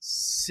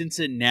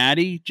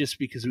Cincinnati just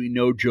because we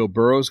know Joe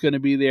Burrow is going to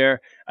be there.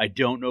 I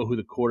don't know who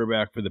the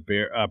quarterback for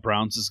the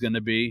Browns is going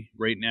to be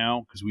right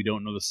now because we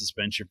don't know the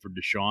suspension for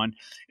Deshaun.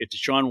 If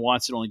Deshaun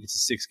Watson only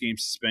gets a 6-game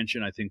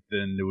suspension, I think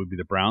then it would be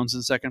the Browns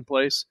in second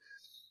place.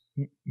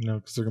 No,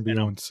 because they're going to be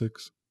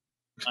 1-6.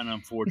 And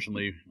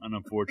unfortunately, my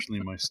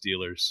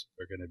Steelers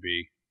are going to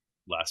be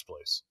last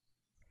place.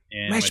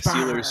 And my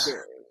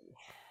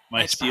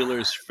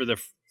Steelers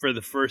for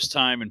the first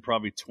time in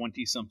probably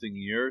 20-something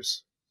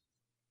years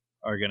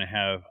are going to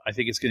have. I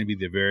think it's going to be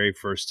the very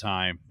first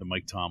time that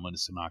Mike Tomlin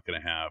is not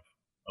going to have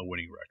a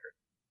winning record.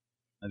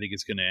 I think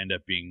it's going to end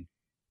up being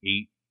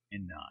 8-9.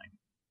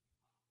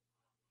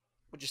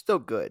 Which is still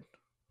good.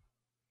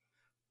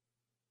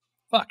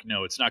 Fuck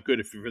no, it's not good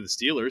if you're for the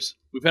Steelers.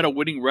 We've had a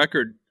winning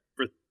record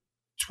for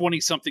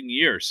 20-something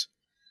years.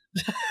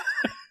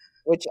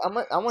 Which I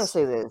want to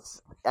say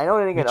this. I know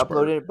it didn't get Which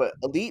part? uploaded, but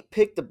Elite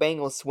picked the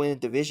Bengals to win the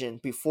division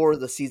before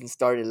the season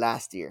started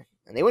last year,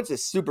 and they went to the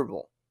Super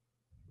Bowl.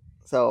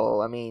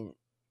 So I mean,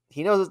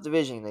 he knows his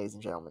division, ladies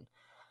and gentlemen.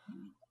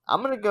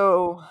 I'm gonna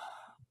go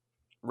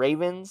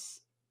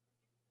Ravens,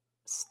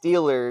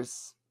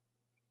 Steelers,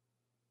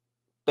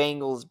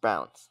 Bengals,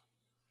 Browns.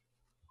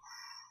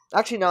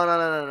 Actually, no.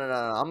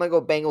 I'm gonna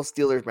go Bengals,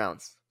 Steelers,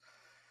 Browns.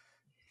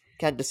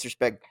 Can't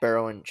disrespect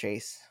Burrow and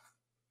Chase.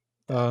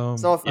 No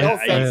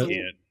offense.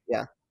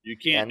 Yeah. You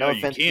can't. Yeah, no no, you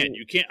offense can't. to-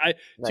 You can't.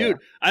 No, Dude,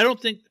 I don't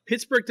think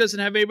Pittsburgh doesn't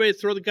have anybody to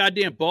throw the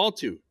goddamn ball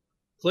to.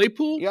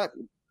 Claypool? You got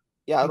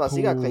you got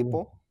Claypool.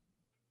 Claypool.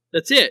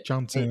 That's it.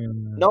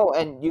 Johnson. No,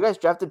 and you guys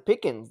drafted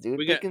Pickens, dude.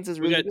 We got- Pickens is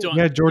we really got good. Don-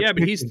 Yeah, George but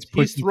Pickens he's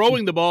put-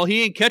 throwing the ball.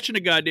 He ain't catching a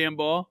goddamn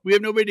ball. We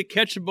have nobody to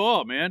catch the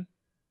ball, man.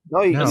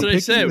 No, you No, That's what I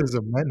Pickens said. is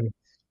a menace.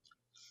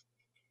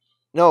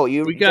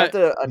 you We got-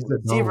 drafted a He's a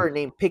receiver dog.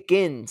 named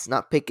Pickens,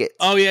 not Pickett.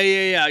 Oh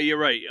yeah. You're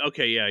right.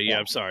 Okay, yeah. Yeah.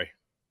 I'm sorry.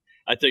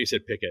 I thought you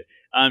said Pickett.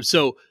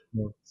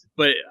 No.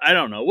 But I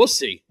don't know. We'll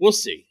see.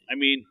 I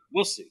mean,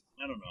 we'll see.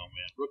 I don't know,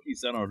 man.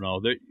 Rookies, I don't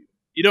know.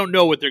 You don't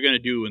know what they're going to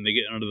do when they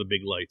get under the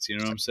big lights. You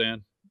know what I'm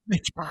saying?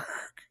 Pittsburgh.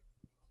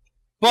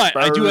 But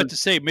I do have Bird. to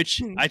say,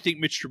 I think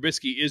Mitch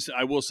Trubisky is,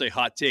 I will say,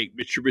 hot take.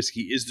 Mitch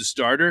Trubisky is the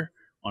starter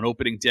on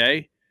opening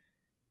day.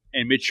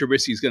 And Mitch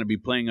Trubisky is going to be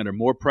playing under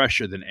more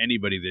pressure than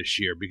anybody this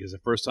year because the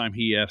first time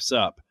he F's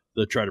up,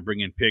 they'll try to bring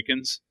in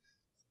Pickens.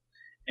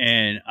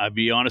 And I'll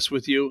be honest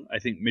with you, I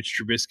think Mitch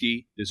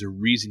Trubisky, there's a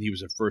reason he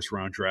was a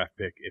first-round draft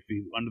pick. If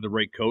he under the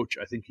right coach,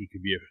 I think he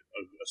could be a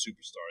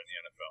superstar in the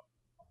NFL.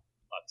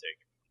 Hot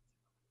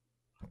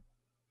take.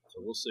 So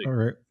we'll see. All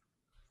right.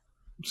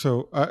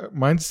 So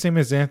mine's the same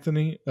as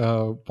Anthony.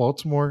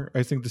 Baltimore.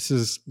 I think this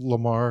is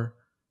Lamar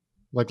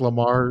Like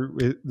Lamar,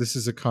 this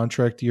is a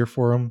contract year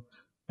for him,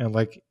 and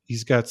like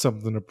he's got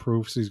something to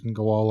prove, so he's gonna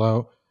go all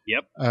out.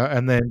 Yep.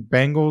 And then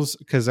Bengals,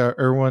 because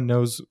everyone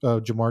knows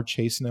Jamar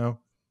Chase now,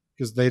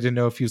 because they didn't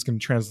know if he was going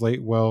to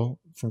translate well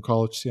from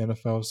college to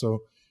NFL.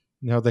 So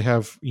now they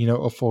have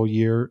a full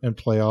year and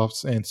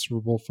playoffs and Super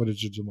Bowl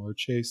footage of Jamar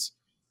Chase,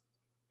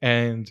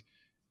 and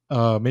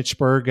Mitch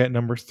Berg at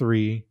number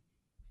 3,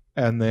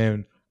 and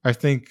then I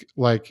think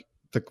like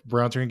the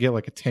Browns are going to get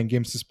like a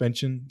 10-game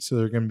suspension, so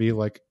they're going to be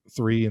like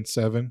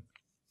 3-7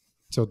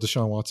 until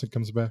Deshaun Watson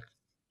comes back.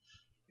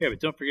 Yeah, but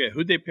don't forget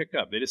who'd they pick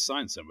up? They just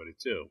signed somebody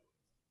too.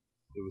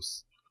 It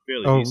was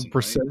fairly decent.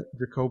 Brissett, right?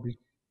 Jacoby.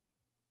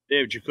 They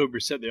have Jacoby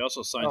Brissett. They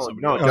also signed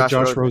somebody. No, else.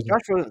 Josh Rosen.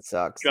 Josh Rosen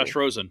sucks. Josh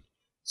Rosen.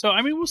 So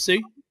I mean, we'll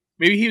see.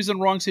 Maybe he was in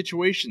wrong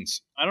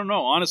situations. I don't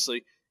know.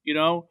 Honestly,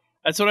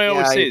 that's what I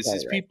always say. Is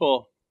these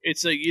people.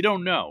 It's like you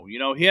don't know.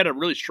 He had a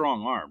really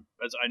strong arm.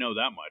 I know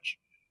that much.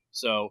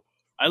 So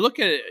I look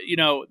at it.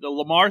 The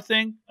Lamar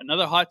thing.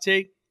 Another hot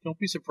take. Don't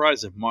be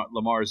surprised if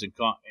Lamar is in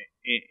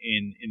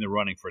the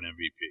running for an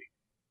MVP.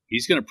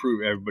 He's going to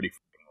prove everybody wrong.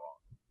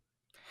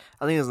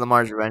 I think it's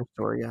Lamar's revenge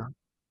story. Yeah,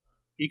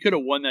 he could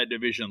have won that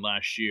division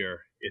last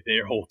year if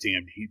their whole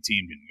team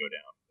didn't go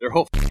down. Their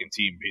whole fucking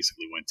team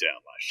basically went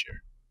down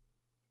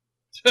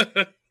last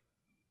year.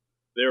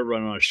 They were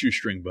running on a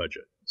shoestring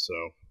budget, so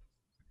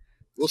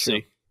we'll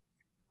see.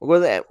 We'll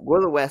go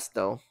to the West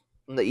though.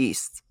 In the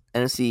East,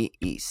 NFC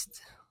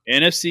East.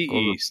 NFC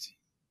East.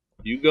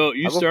 You go.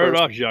 You started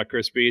off, Jacques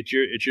Crispy.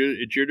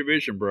 It's your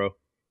division, bro.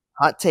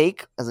 Hot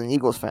take as an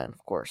Eagles fan,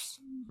 of course.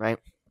 Right?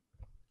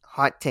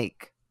 Hot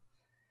take.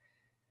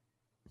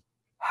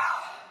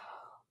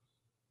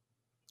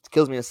 It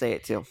kills me to say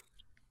it too.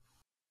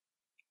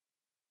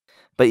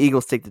 But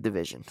Eagles take the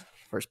division.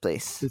 First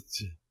place.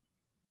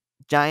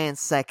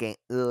 Giants second.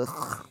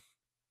 Ugh.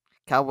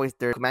 Cowboys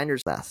third.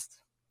 Commanders last.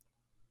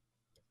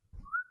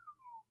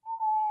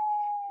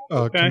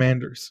 Okay.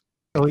 Commanders.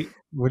 Ellie,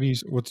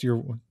 what's your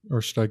one?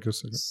 Or should I go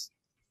second?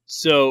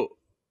 So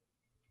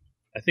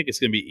I think it's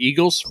going to be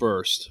Eagles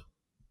first.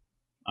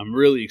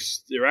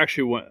 They're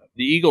actually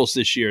the Eagles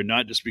this year,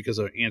 not just because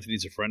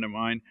Anthony's a friend of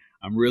mine.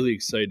 I'm really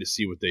excited to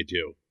see what they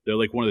do. They're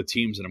like one of the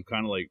teams that I'm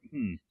kind of like,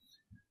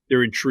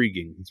 they're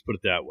intriguing. Let's put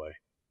it that way.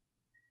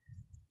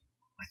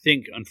 I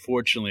think,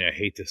 unfortunately, I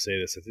hate to say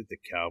this, I think the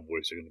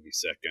Cowboys are going to be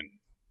second.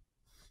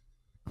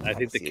 I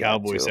think the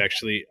Cowboys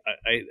actually,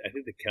 I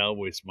think the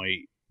Cowboys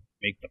might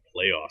make the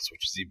playoffs,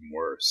 which is even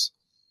worse.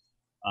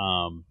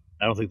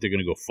 I don't think they're going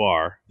to go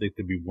far. I think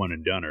they'll be one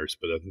and doneers,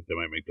 but I think they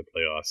might make the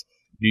playoffs.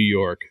 New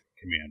York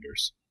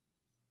Commanders.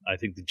 I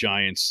think the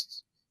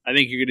Giants. I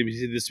think you're going to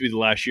be. This will be the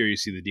last year you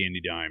see the Dandy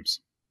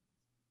Dimes.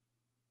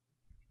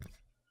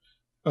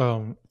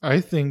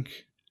 I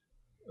think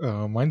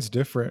mine's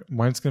different.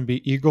 Mine's going to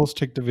be Eagles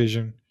take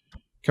division,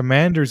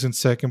 Commanders in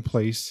second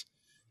place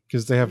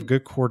because they have a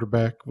good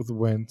quarterback with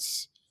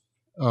Wentz,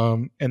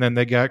 and then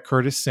they got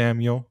Curtis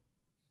Samuel.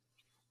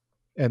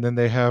 And then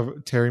they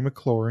have Terry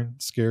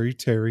McLaurin, Scary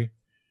Terry.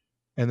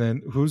 And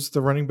then who's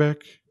the running back?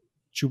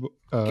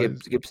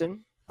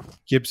 Gibson?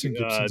 Gibson's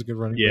a good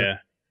running back. Yeah.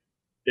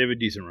 They have a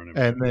decent running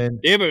back. And then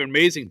they have an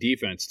amazing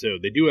defense, too.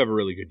 They do have a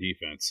really good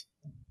defense.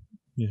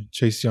 Yeah,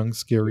 Chase Young,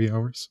 Scary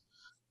Hours.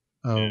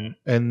 And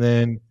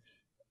then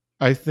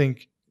I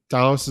think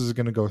Dallas is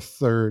going to go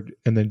third,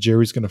 and then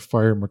Jerry's going to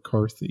fire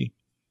McCarthy.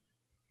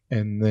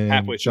 And then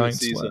halfway through Giants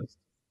the season. last.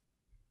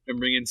 And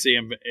bring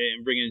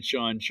in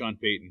Sean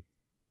Payton.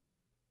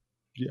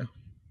 Yeah.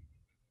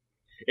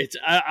 It's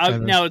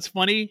now it's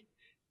funny.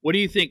 What do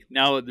you think?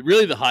 Now,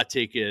 really, the hot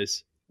take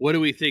is: what do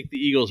we think the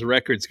Eagles'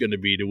 record's going to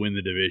be to win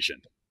the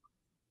division?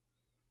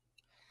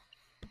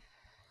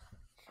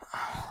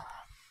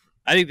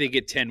 I think they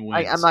get 10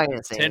 wins. I'm not going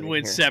to say 10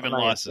 wins, here. 7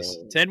 losses.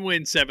 10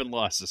 wins, 7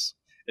 losses,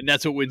 and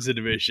that's what wins the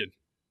division.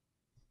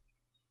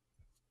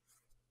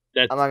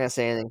 I'm not going to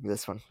say anything for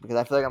this one because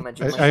I feel like I'm going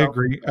to. I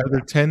agree. Either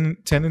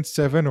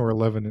 10-7 or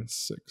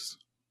 11-6.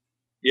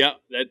 Yeah,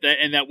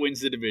 that wins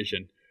the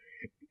division.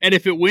 And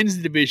if it wins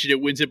the division, it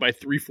wins it by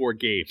 3-4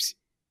 games.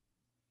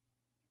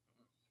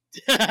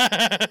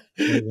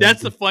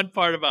 That's the fun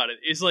part about it.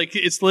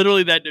 It's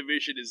literally that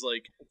division is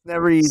like it's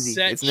never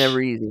easy. It's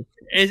never easy.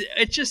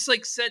 It's just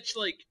like such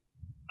like,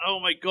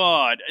 oh my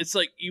god! It's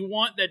like you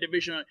want that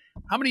division.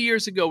 How many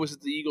years ago was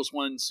it the Eagles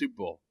won Super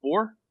Bowl?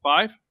 4,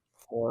 5,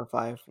 4 or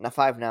 5. Not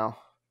 5 now.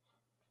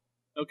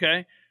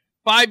 Okay,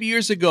 5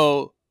 years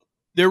ago.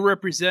 Their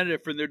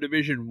representative from their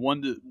division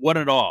won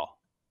it all.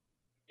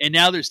 And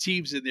now there's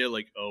teams in there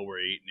like, oh, we're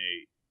 8-8.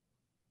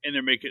 And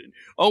they're making,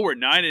 oh, we're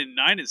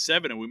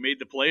 9-7 and we made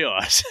the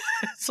playoffs.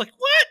 It's like,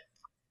 what?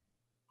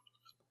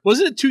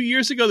 Wasn't it 2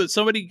 years ago that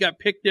somebody got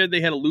picked there? They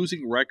had a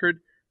losing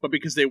record, but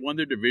because they won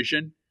their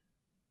division,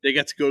 they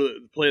got to go to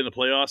play in the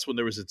playoffs when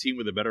there was a team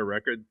with a better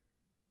record?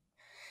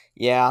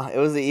 Yeah, it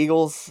was the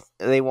Eagles.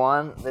 They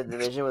won the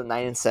division with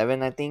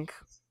 9-7, I think.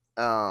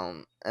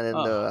 And then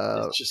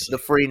the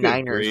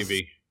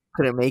 49ers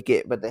couldn't make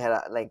it, but they had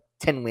like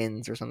 10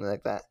 wins or something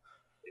like that.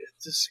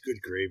 It's just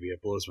good gravy.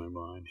 It blows my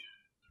mind.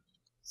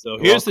 So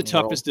here's the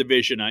toughest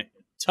division.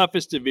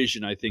 toughest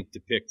division I think to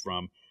pick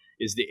from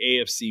is the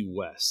AFC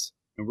West.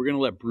 And we're going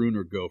to let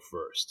Bruner go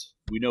first.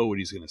 We know what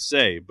he's going to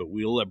say, but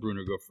we'll let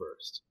Bruner go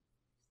first.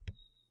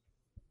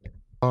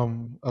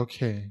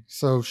 Okay.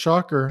 So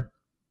shocker.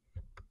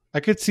 I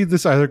could see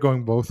this either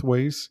going both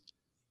ways.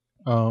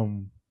 But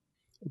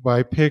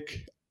I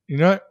pick, you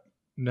know what?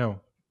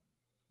 No.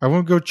 I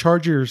won't go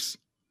Chargers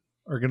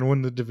are going to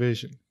win the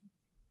division.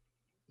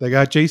 They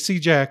got J.C.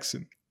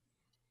 Jackson.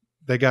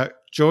 They got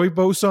Joey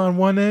Bosa on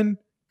one end,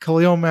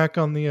 Khalil Mack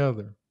on the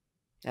other.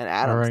 And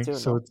Adams, all right, too.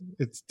 so No?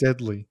 it's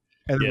deadly.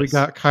 And then we Yes.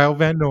 got Kyle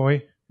Van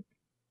Noy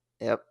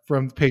Yep.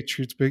 from the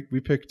Patriots. We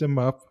picked him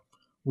up.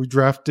 We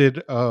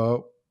drafted a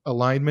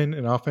lineman,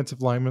 an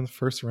offensive lineman in the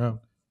first round.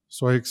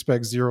 So I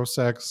expect 0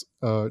 sacks,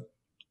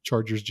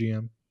 Chargers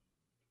GM.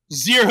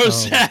 0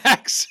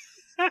 sacks.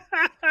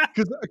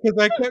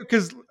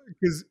 Because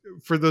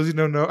for those who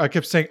don't know, I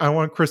kept saying I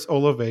want Chris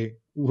Olave,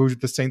 who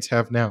the Saints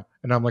have now,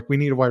 and I'm like, we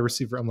need a wide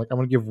receiver. I'm like, I'm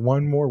gonna give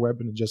one more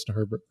weapon to Justin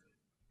Herbert,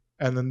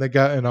 and then they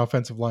got an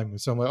offensive lineman.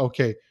 So I'm like,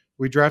 okay,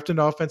 we drafted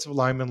an offensive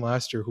lineman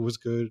last year who was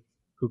good,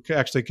 who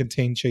actually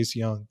contained Chase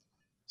Young.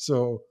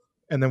 So,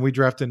 and then we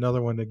drafted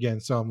another one again.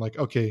 So I'm like,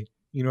 okay,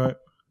 you know what?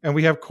 And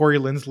we have Corey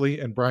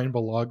Linsley and Brian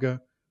Balaga,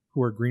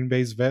 who are Green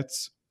Bay's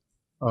vets.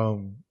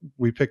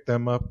 We picked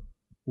them up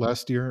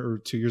last year or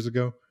 2 years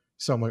ago.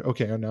 So I'm like,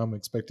 okay, now I'm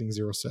expecting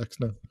 0 sacks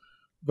now.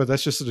 But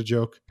that's just a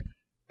joke.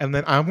 And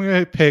then I'm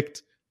going to pick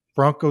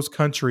Broncos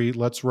Country,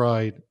 Let's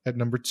Ride at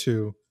number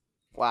 2.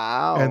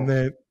 Wow. And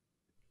then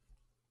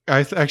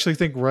I actually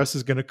think Russ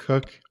is going to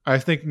cook. I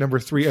think number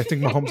 3, I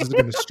think Mahomes is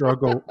going to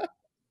struggle.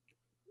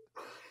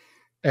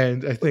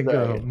 And I think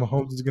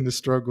Mahomes is going to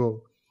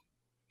struggle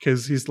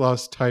because he's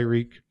lost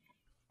Tyreek.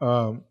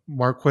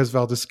 Marquez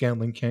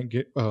Valdez-Scantling can't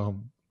get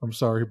I'm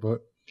sorry,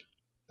 but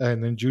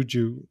and then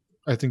Juju,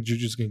 I think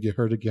Juju's going to get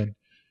hurt again.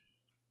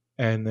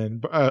 And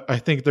then I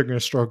think they're going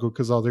to struggle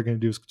because all they're going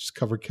to do is just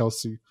cover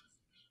Kelsey.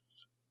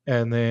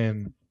 And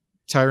then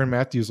Tyrann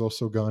Mathieu is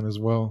also gone as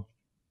well.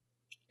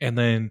 And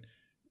then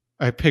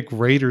I pick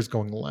Raiders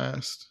going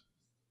last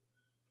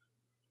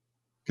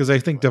because I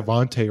think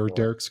Devontae or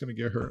Derek's going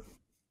to get hurt.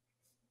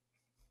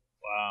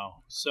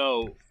 Wow.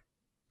 So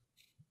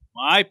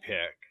my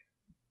pick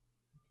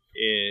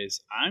is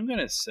I'm going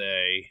to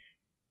say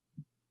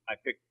I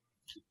picked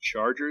the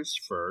Chargers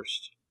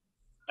first.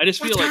 I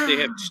just feel like they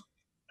have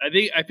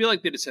I feel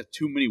like they just have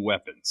too many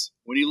weapons.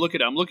 When you look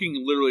at it, I'm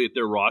looking literally at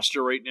their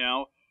roster right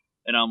now,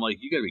 and I'm like,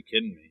 you got to be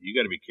kidding me. You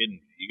got to be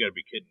kidding me. You got to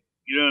be kidding me.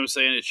 You know what I'm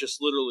saying? It's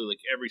just literally like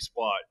every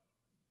spot.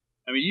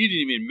 I mean, you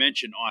didn't even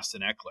mention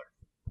Austin Eckler.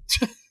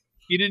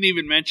 You didn't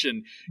even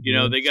mention,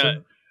 they got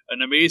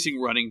an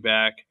amazing running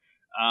back.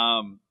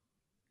 Now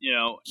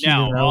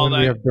all that.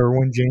 We have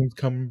Derwin James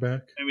coming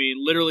back. I mean,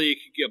 literally, it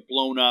could get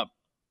blown up.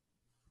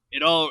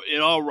 It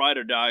all ride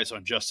or dies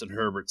on Justin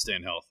Herbert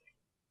staying healthy.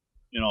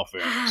 In all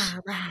fairness,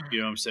 you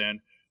know what I'm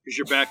saying? Because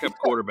your backup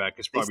quarterback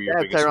is probably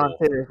your biggest Tyron hole.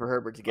 Taylor for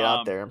Herbert to get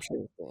out there. I'm sure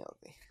he's staying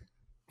healthy.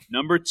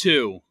 Number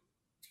 2,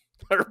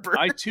 Herbert.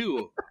 I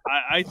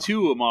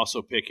too am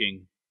also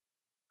picking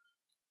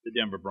the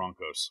Denver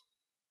Broncos.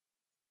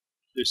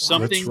 There's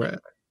something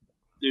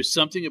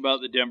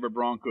about the Denver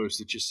Broncos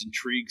that just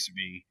intrigues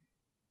me,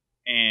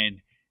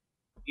 and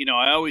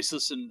I always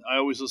listen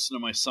to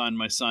my son.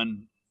 My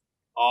son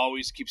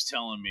always keeps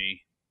telling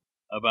me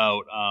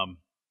about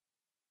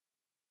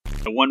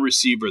the one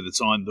receiver that's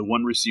on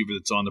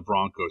the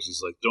Broncos.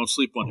 He's like, don't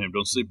sleep on him.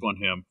 Don't sleep on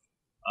him.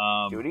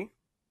 Judy?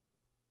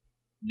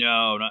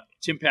 No, not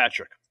Tim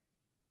Patrick.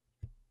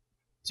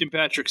 Tim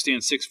Patrick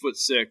stands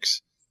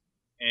 6'6"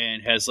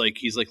 and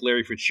he's like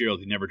Larry Fitzgerald.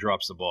 He never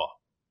drops the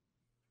ball.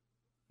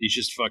 He's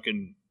just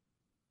fucking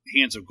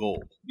hands of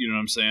gold. You know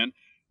what I'm saying?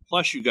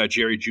 Plus, you got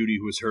Jerry Jeudy,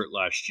 who was hurt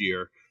last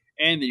year,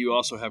 and then you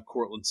also have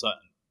Cortland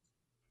Sutton.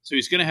 So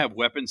he's going to have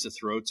weapons to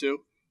throw to,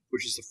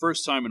 which is the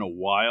first time in a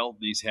while that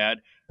he's had.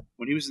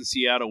 When he was in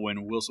Seattle,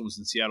 when Wilson was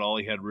in Seattle, all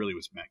he had really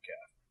was Metcalf.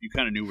 You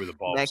kind of knew where the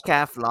ball was.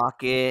 Metcalf,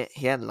 Lockett,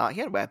 he had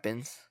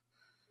weapons.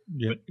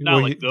 Yeah, But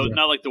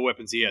not like the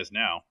weapons he has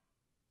now.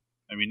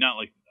 I mean, not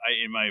like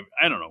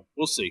I don't know.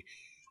 We'll see.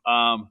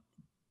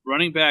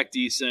 Running back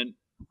decent.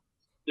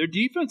 Their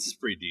defense is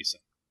pretty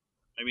decent.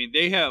 I mean,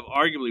 they have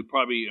arguably,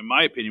 probably, in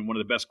my opinion, one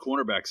of the best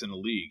cornerbacks in the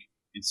league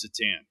in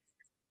Satan.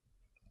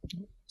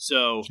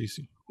 So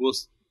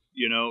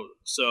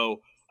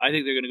so I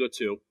think they're going to go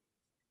 2.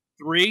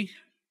 3,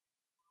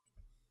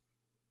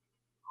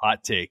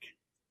 hot take,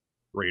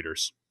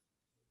 Raiders.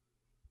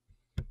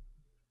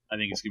 I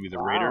think it's going to be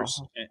the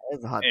Raiders.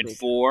 And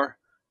 4,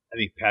 I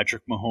think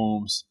Patrick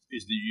Mahomes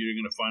you're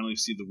going to finally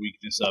see the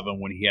weakness of him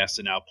when he has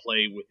to now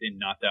play within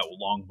not that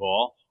long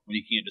ball, when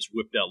he can't just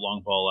whip that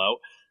long ball out.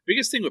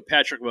 Biggest thing with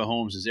Patrick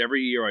Mahomes is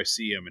every year I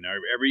see him, and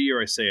every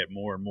year I say it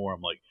more and more,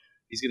 I'm like,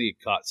 he's going to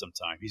get caught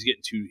sometime. He's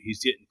getting too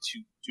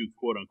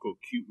quote unquote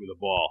cute with the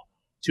ball.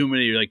 Too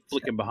many like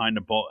flicking behind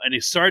the ball, and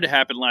it started to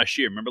happen last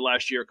year. Remember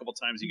last year, a couple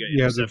times he got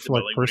intercepted,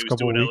 like first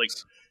couple of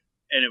weeks.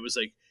 And it was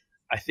like,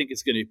 I think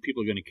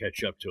people are going to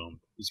catch up to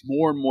him. There's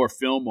more and more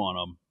film on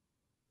him,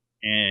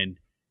 and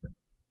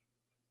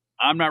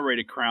I'm not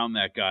ready to crown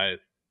that guy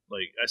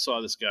Like, I saw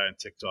this guy on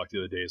TikTok the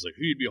other day. He's like,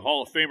 he'd be a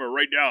Hall of Famer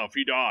right now if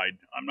he died.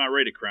 I'm not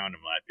ready to crown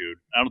him that, dude.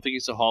 I don't think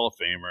he's a Hall of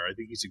Famer. I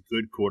think he's a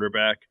good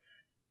quarterback,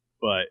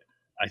 but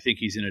I think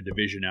he's in a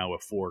division now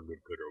with 4 good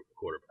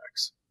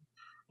quarterbacks.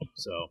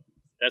 So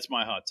that's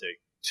my hot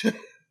take.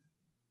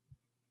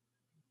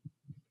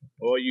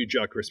 What about you,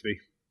 Jack Crispy?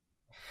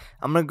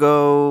 I'm gonna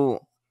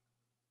go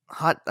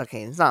hot.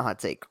 Okay, it's not a hot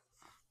take.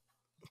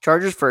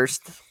 Chargers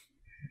first.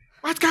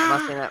 Let's go. I'm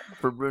not saying that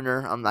for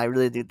Bruner. I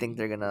really do think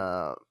they're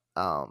gonna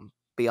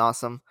be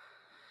awesome.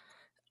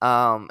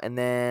 And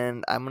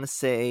then I'm gonna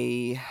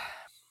say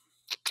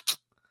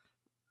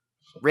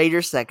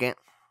Raiders second,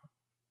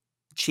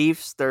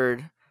 Chiefs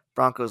third,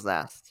 Broncos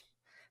last.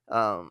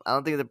 I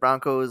don't think the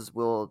Broncos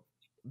will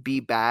be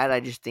bad. I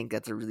just think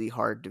that's a really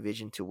hard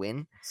division to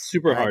win.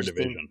 Super hard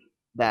division.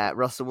 That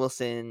Russell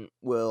Wilson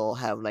will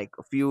have like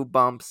a few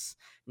bumps.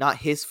 Not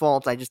his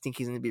fault. I just think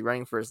he's going to be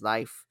running for his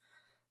life.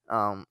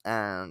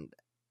 And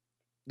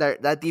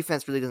that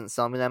defense really doesn't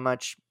sell me that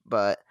much.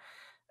 But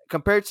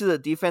compared to the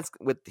defense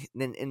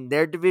in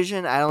their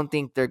division, I don't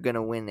think they're going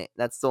to win it.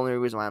 That's the only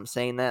reason why I'm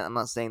saying that. I'm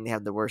not saying they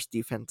have the worst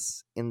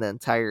defense in the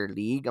entire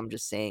league. I'm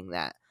just saying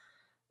that.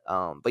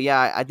 But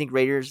yeah, I think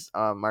Raiders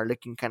are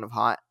looking kind of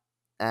hot.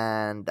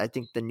 And I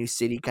think the new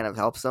city kind of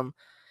helps them.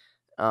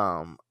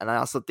 And I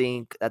also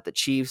think that the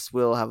Chiefs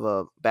will have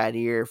a bad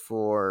year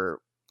for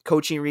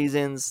coaching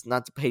reasons,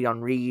 not to pay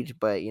on Reed,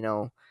 but, he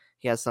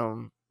has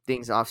some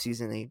things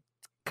offseason. He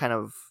kind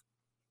of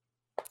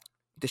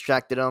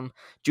distracted him.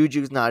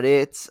 Juju's not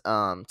it.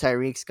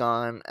 Tyreek's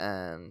gone.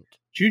 And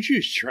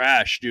Juju's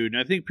trash, dude.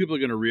 And I think people are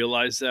going to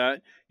realize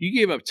that. You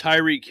gave up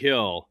Tyreek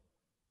Hill,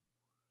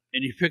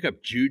 and you pick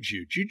up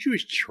Juju. Juju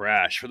is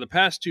trash. For the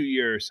past 2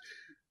 years,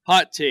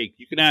 hot take,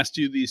 you can ask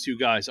these two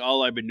guys,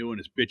 all I've been doing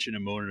is bitching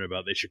and moaning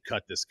about they should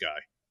cut this guy.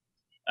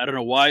 I don't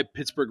know why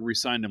Pittsburgh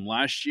re-signed him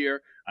last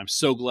year. I'm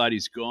so glad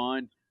he's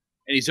gone.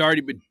 And he's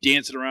already been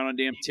dancing around on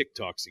damn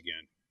TikToks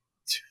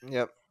again.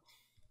 Yep.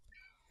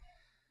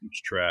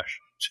 It's trash.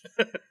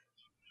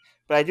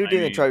 But I think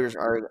the Chargers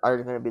are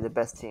going to be the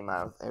best team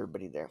out of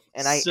everybody there.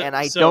 And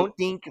I don't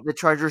think the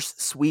Chargers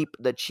sweep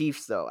the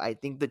Chiefs, though. I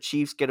think the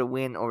Chiefs get a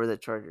win over the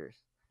Chargers.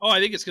 Oh, I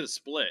think it's going to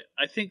split.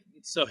 I think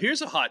so.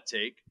 Here's a hot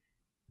take.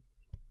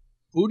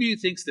 Who do you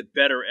think's the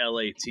better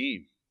LA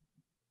team?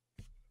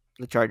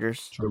 The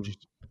Chargers.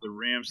 The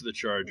Rams or the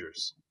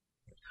Chargers?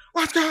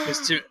 Let's go.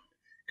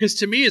 Because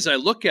to me, as I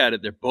look at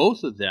it,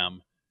 both of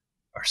them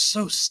are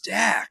so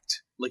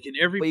stacked, like in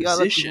every position.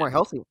 But you got who's more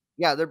healthy.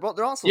 Yeah, they're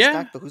also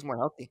stacked, but who's more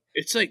healthy?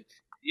 It's like,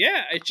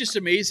 it's just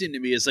amazing to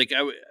me. It's like,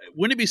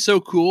 wouldn't it be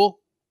so cool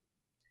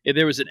if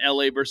there was an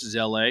LA versus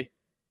LA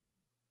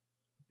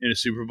in a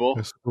Super Bowl?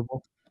 Super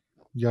Bowl?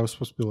 Yeah, it was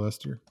supposed to be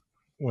last year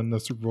when the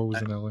Super Bowl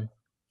was in LA.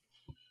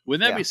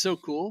 Wouldn't that be so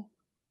cool?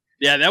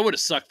 Yeah, that would have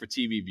sucked for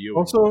TV viewing.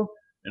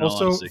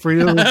 Also, for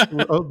you,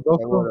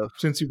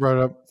 since you brought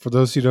it up, for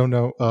those who don't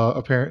know,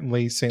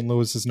 apparently St.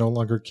 Louis is no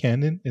longer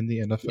canon in the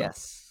NFL.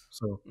 Yes.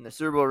 So in the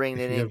Super Bowl ring,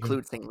 they didn't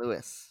include St.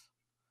 Louis.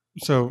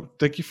 So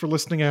thank you for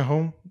listening at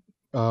home.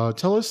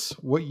 Tell us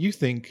what you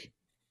think.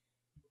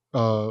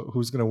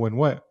 Who's going to win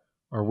what?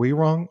 Are we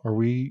wrong?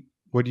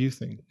 What do you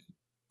think?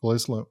 Let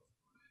us know.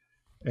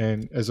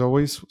 And as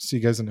always, see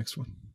you guys in the next one.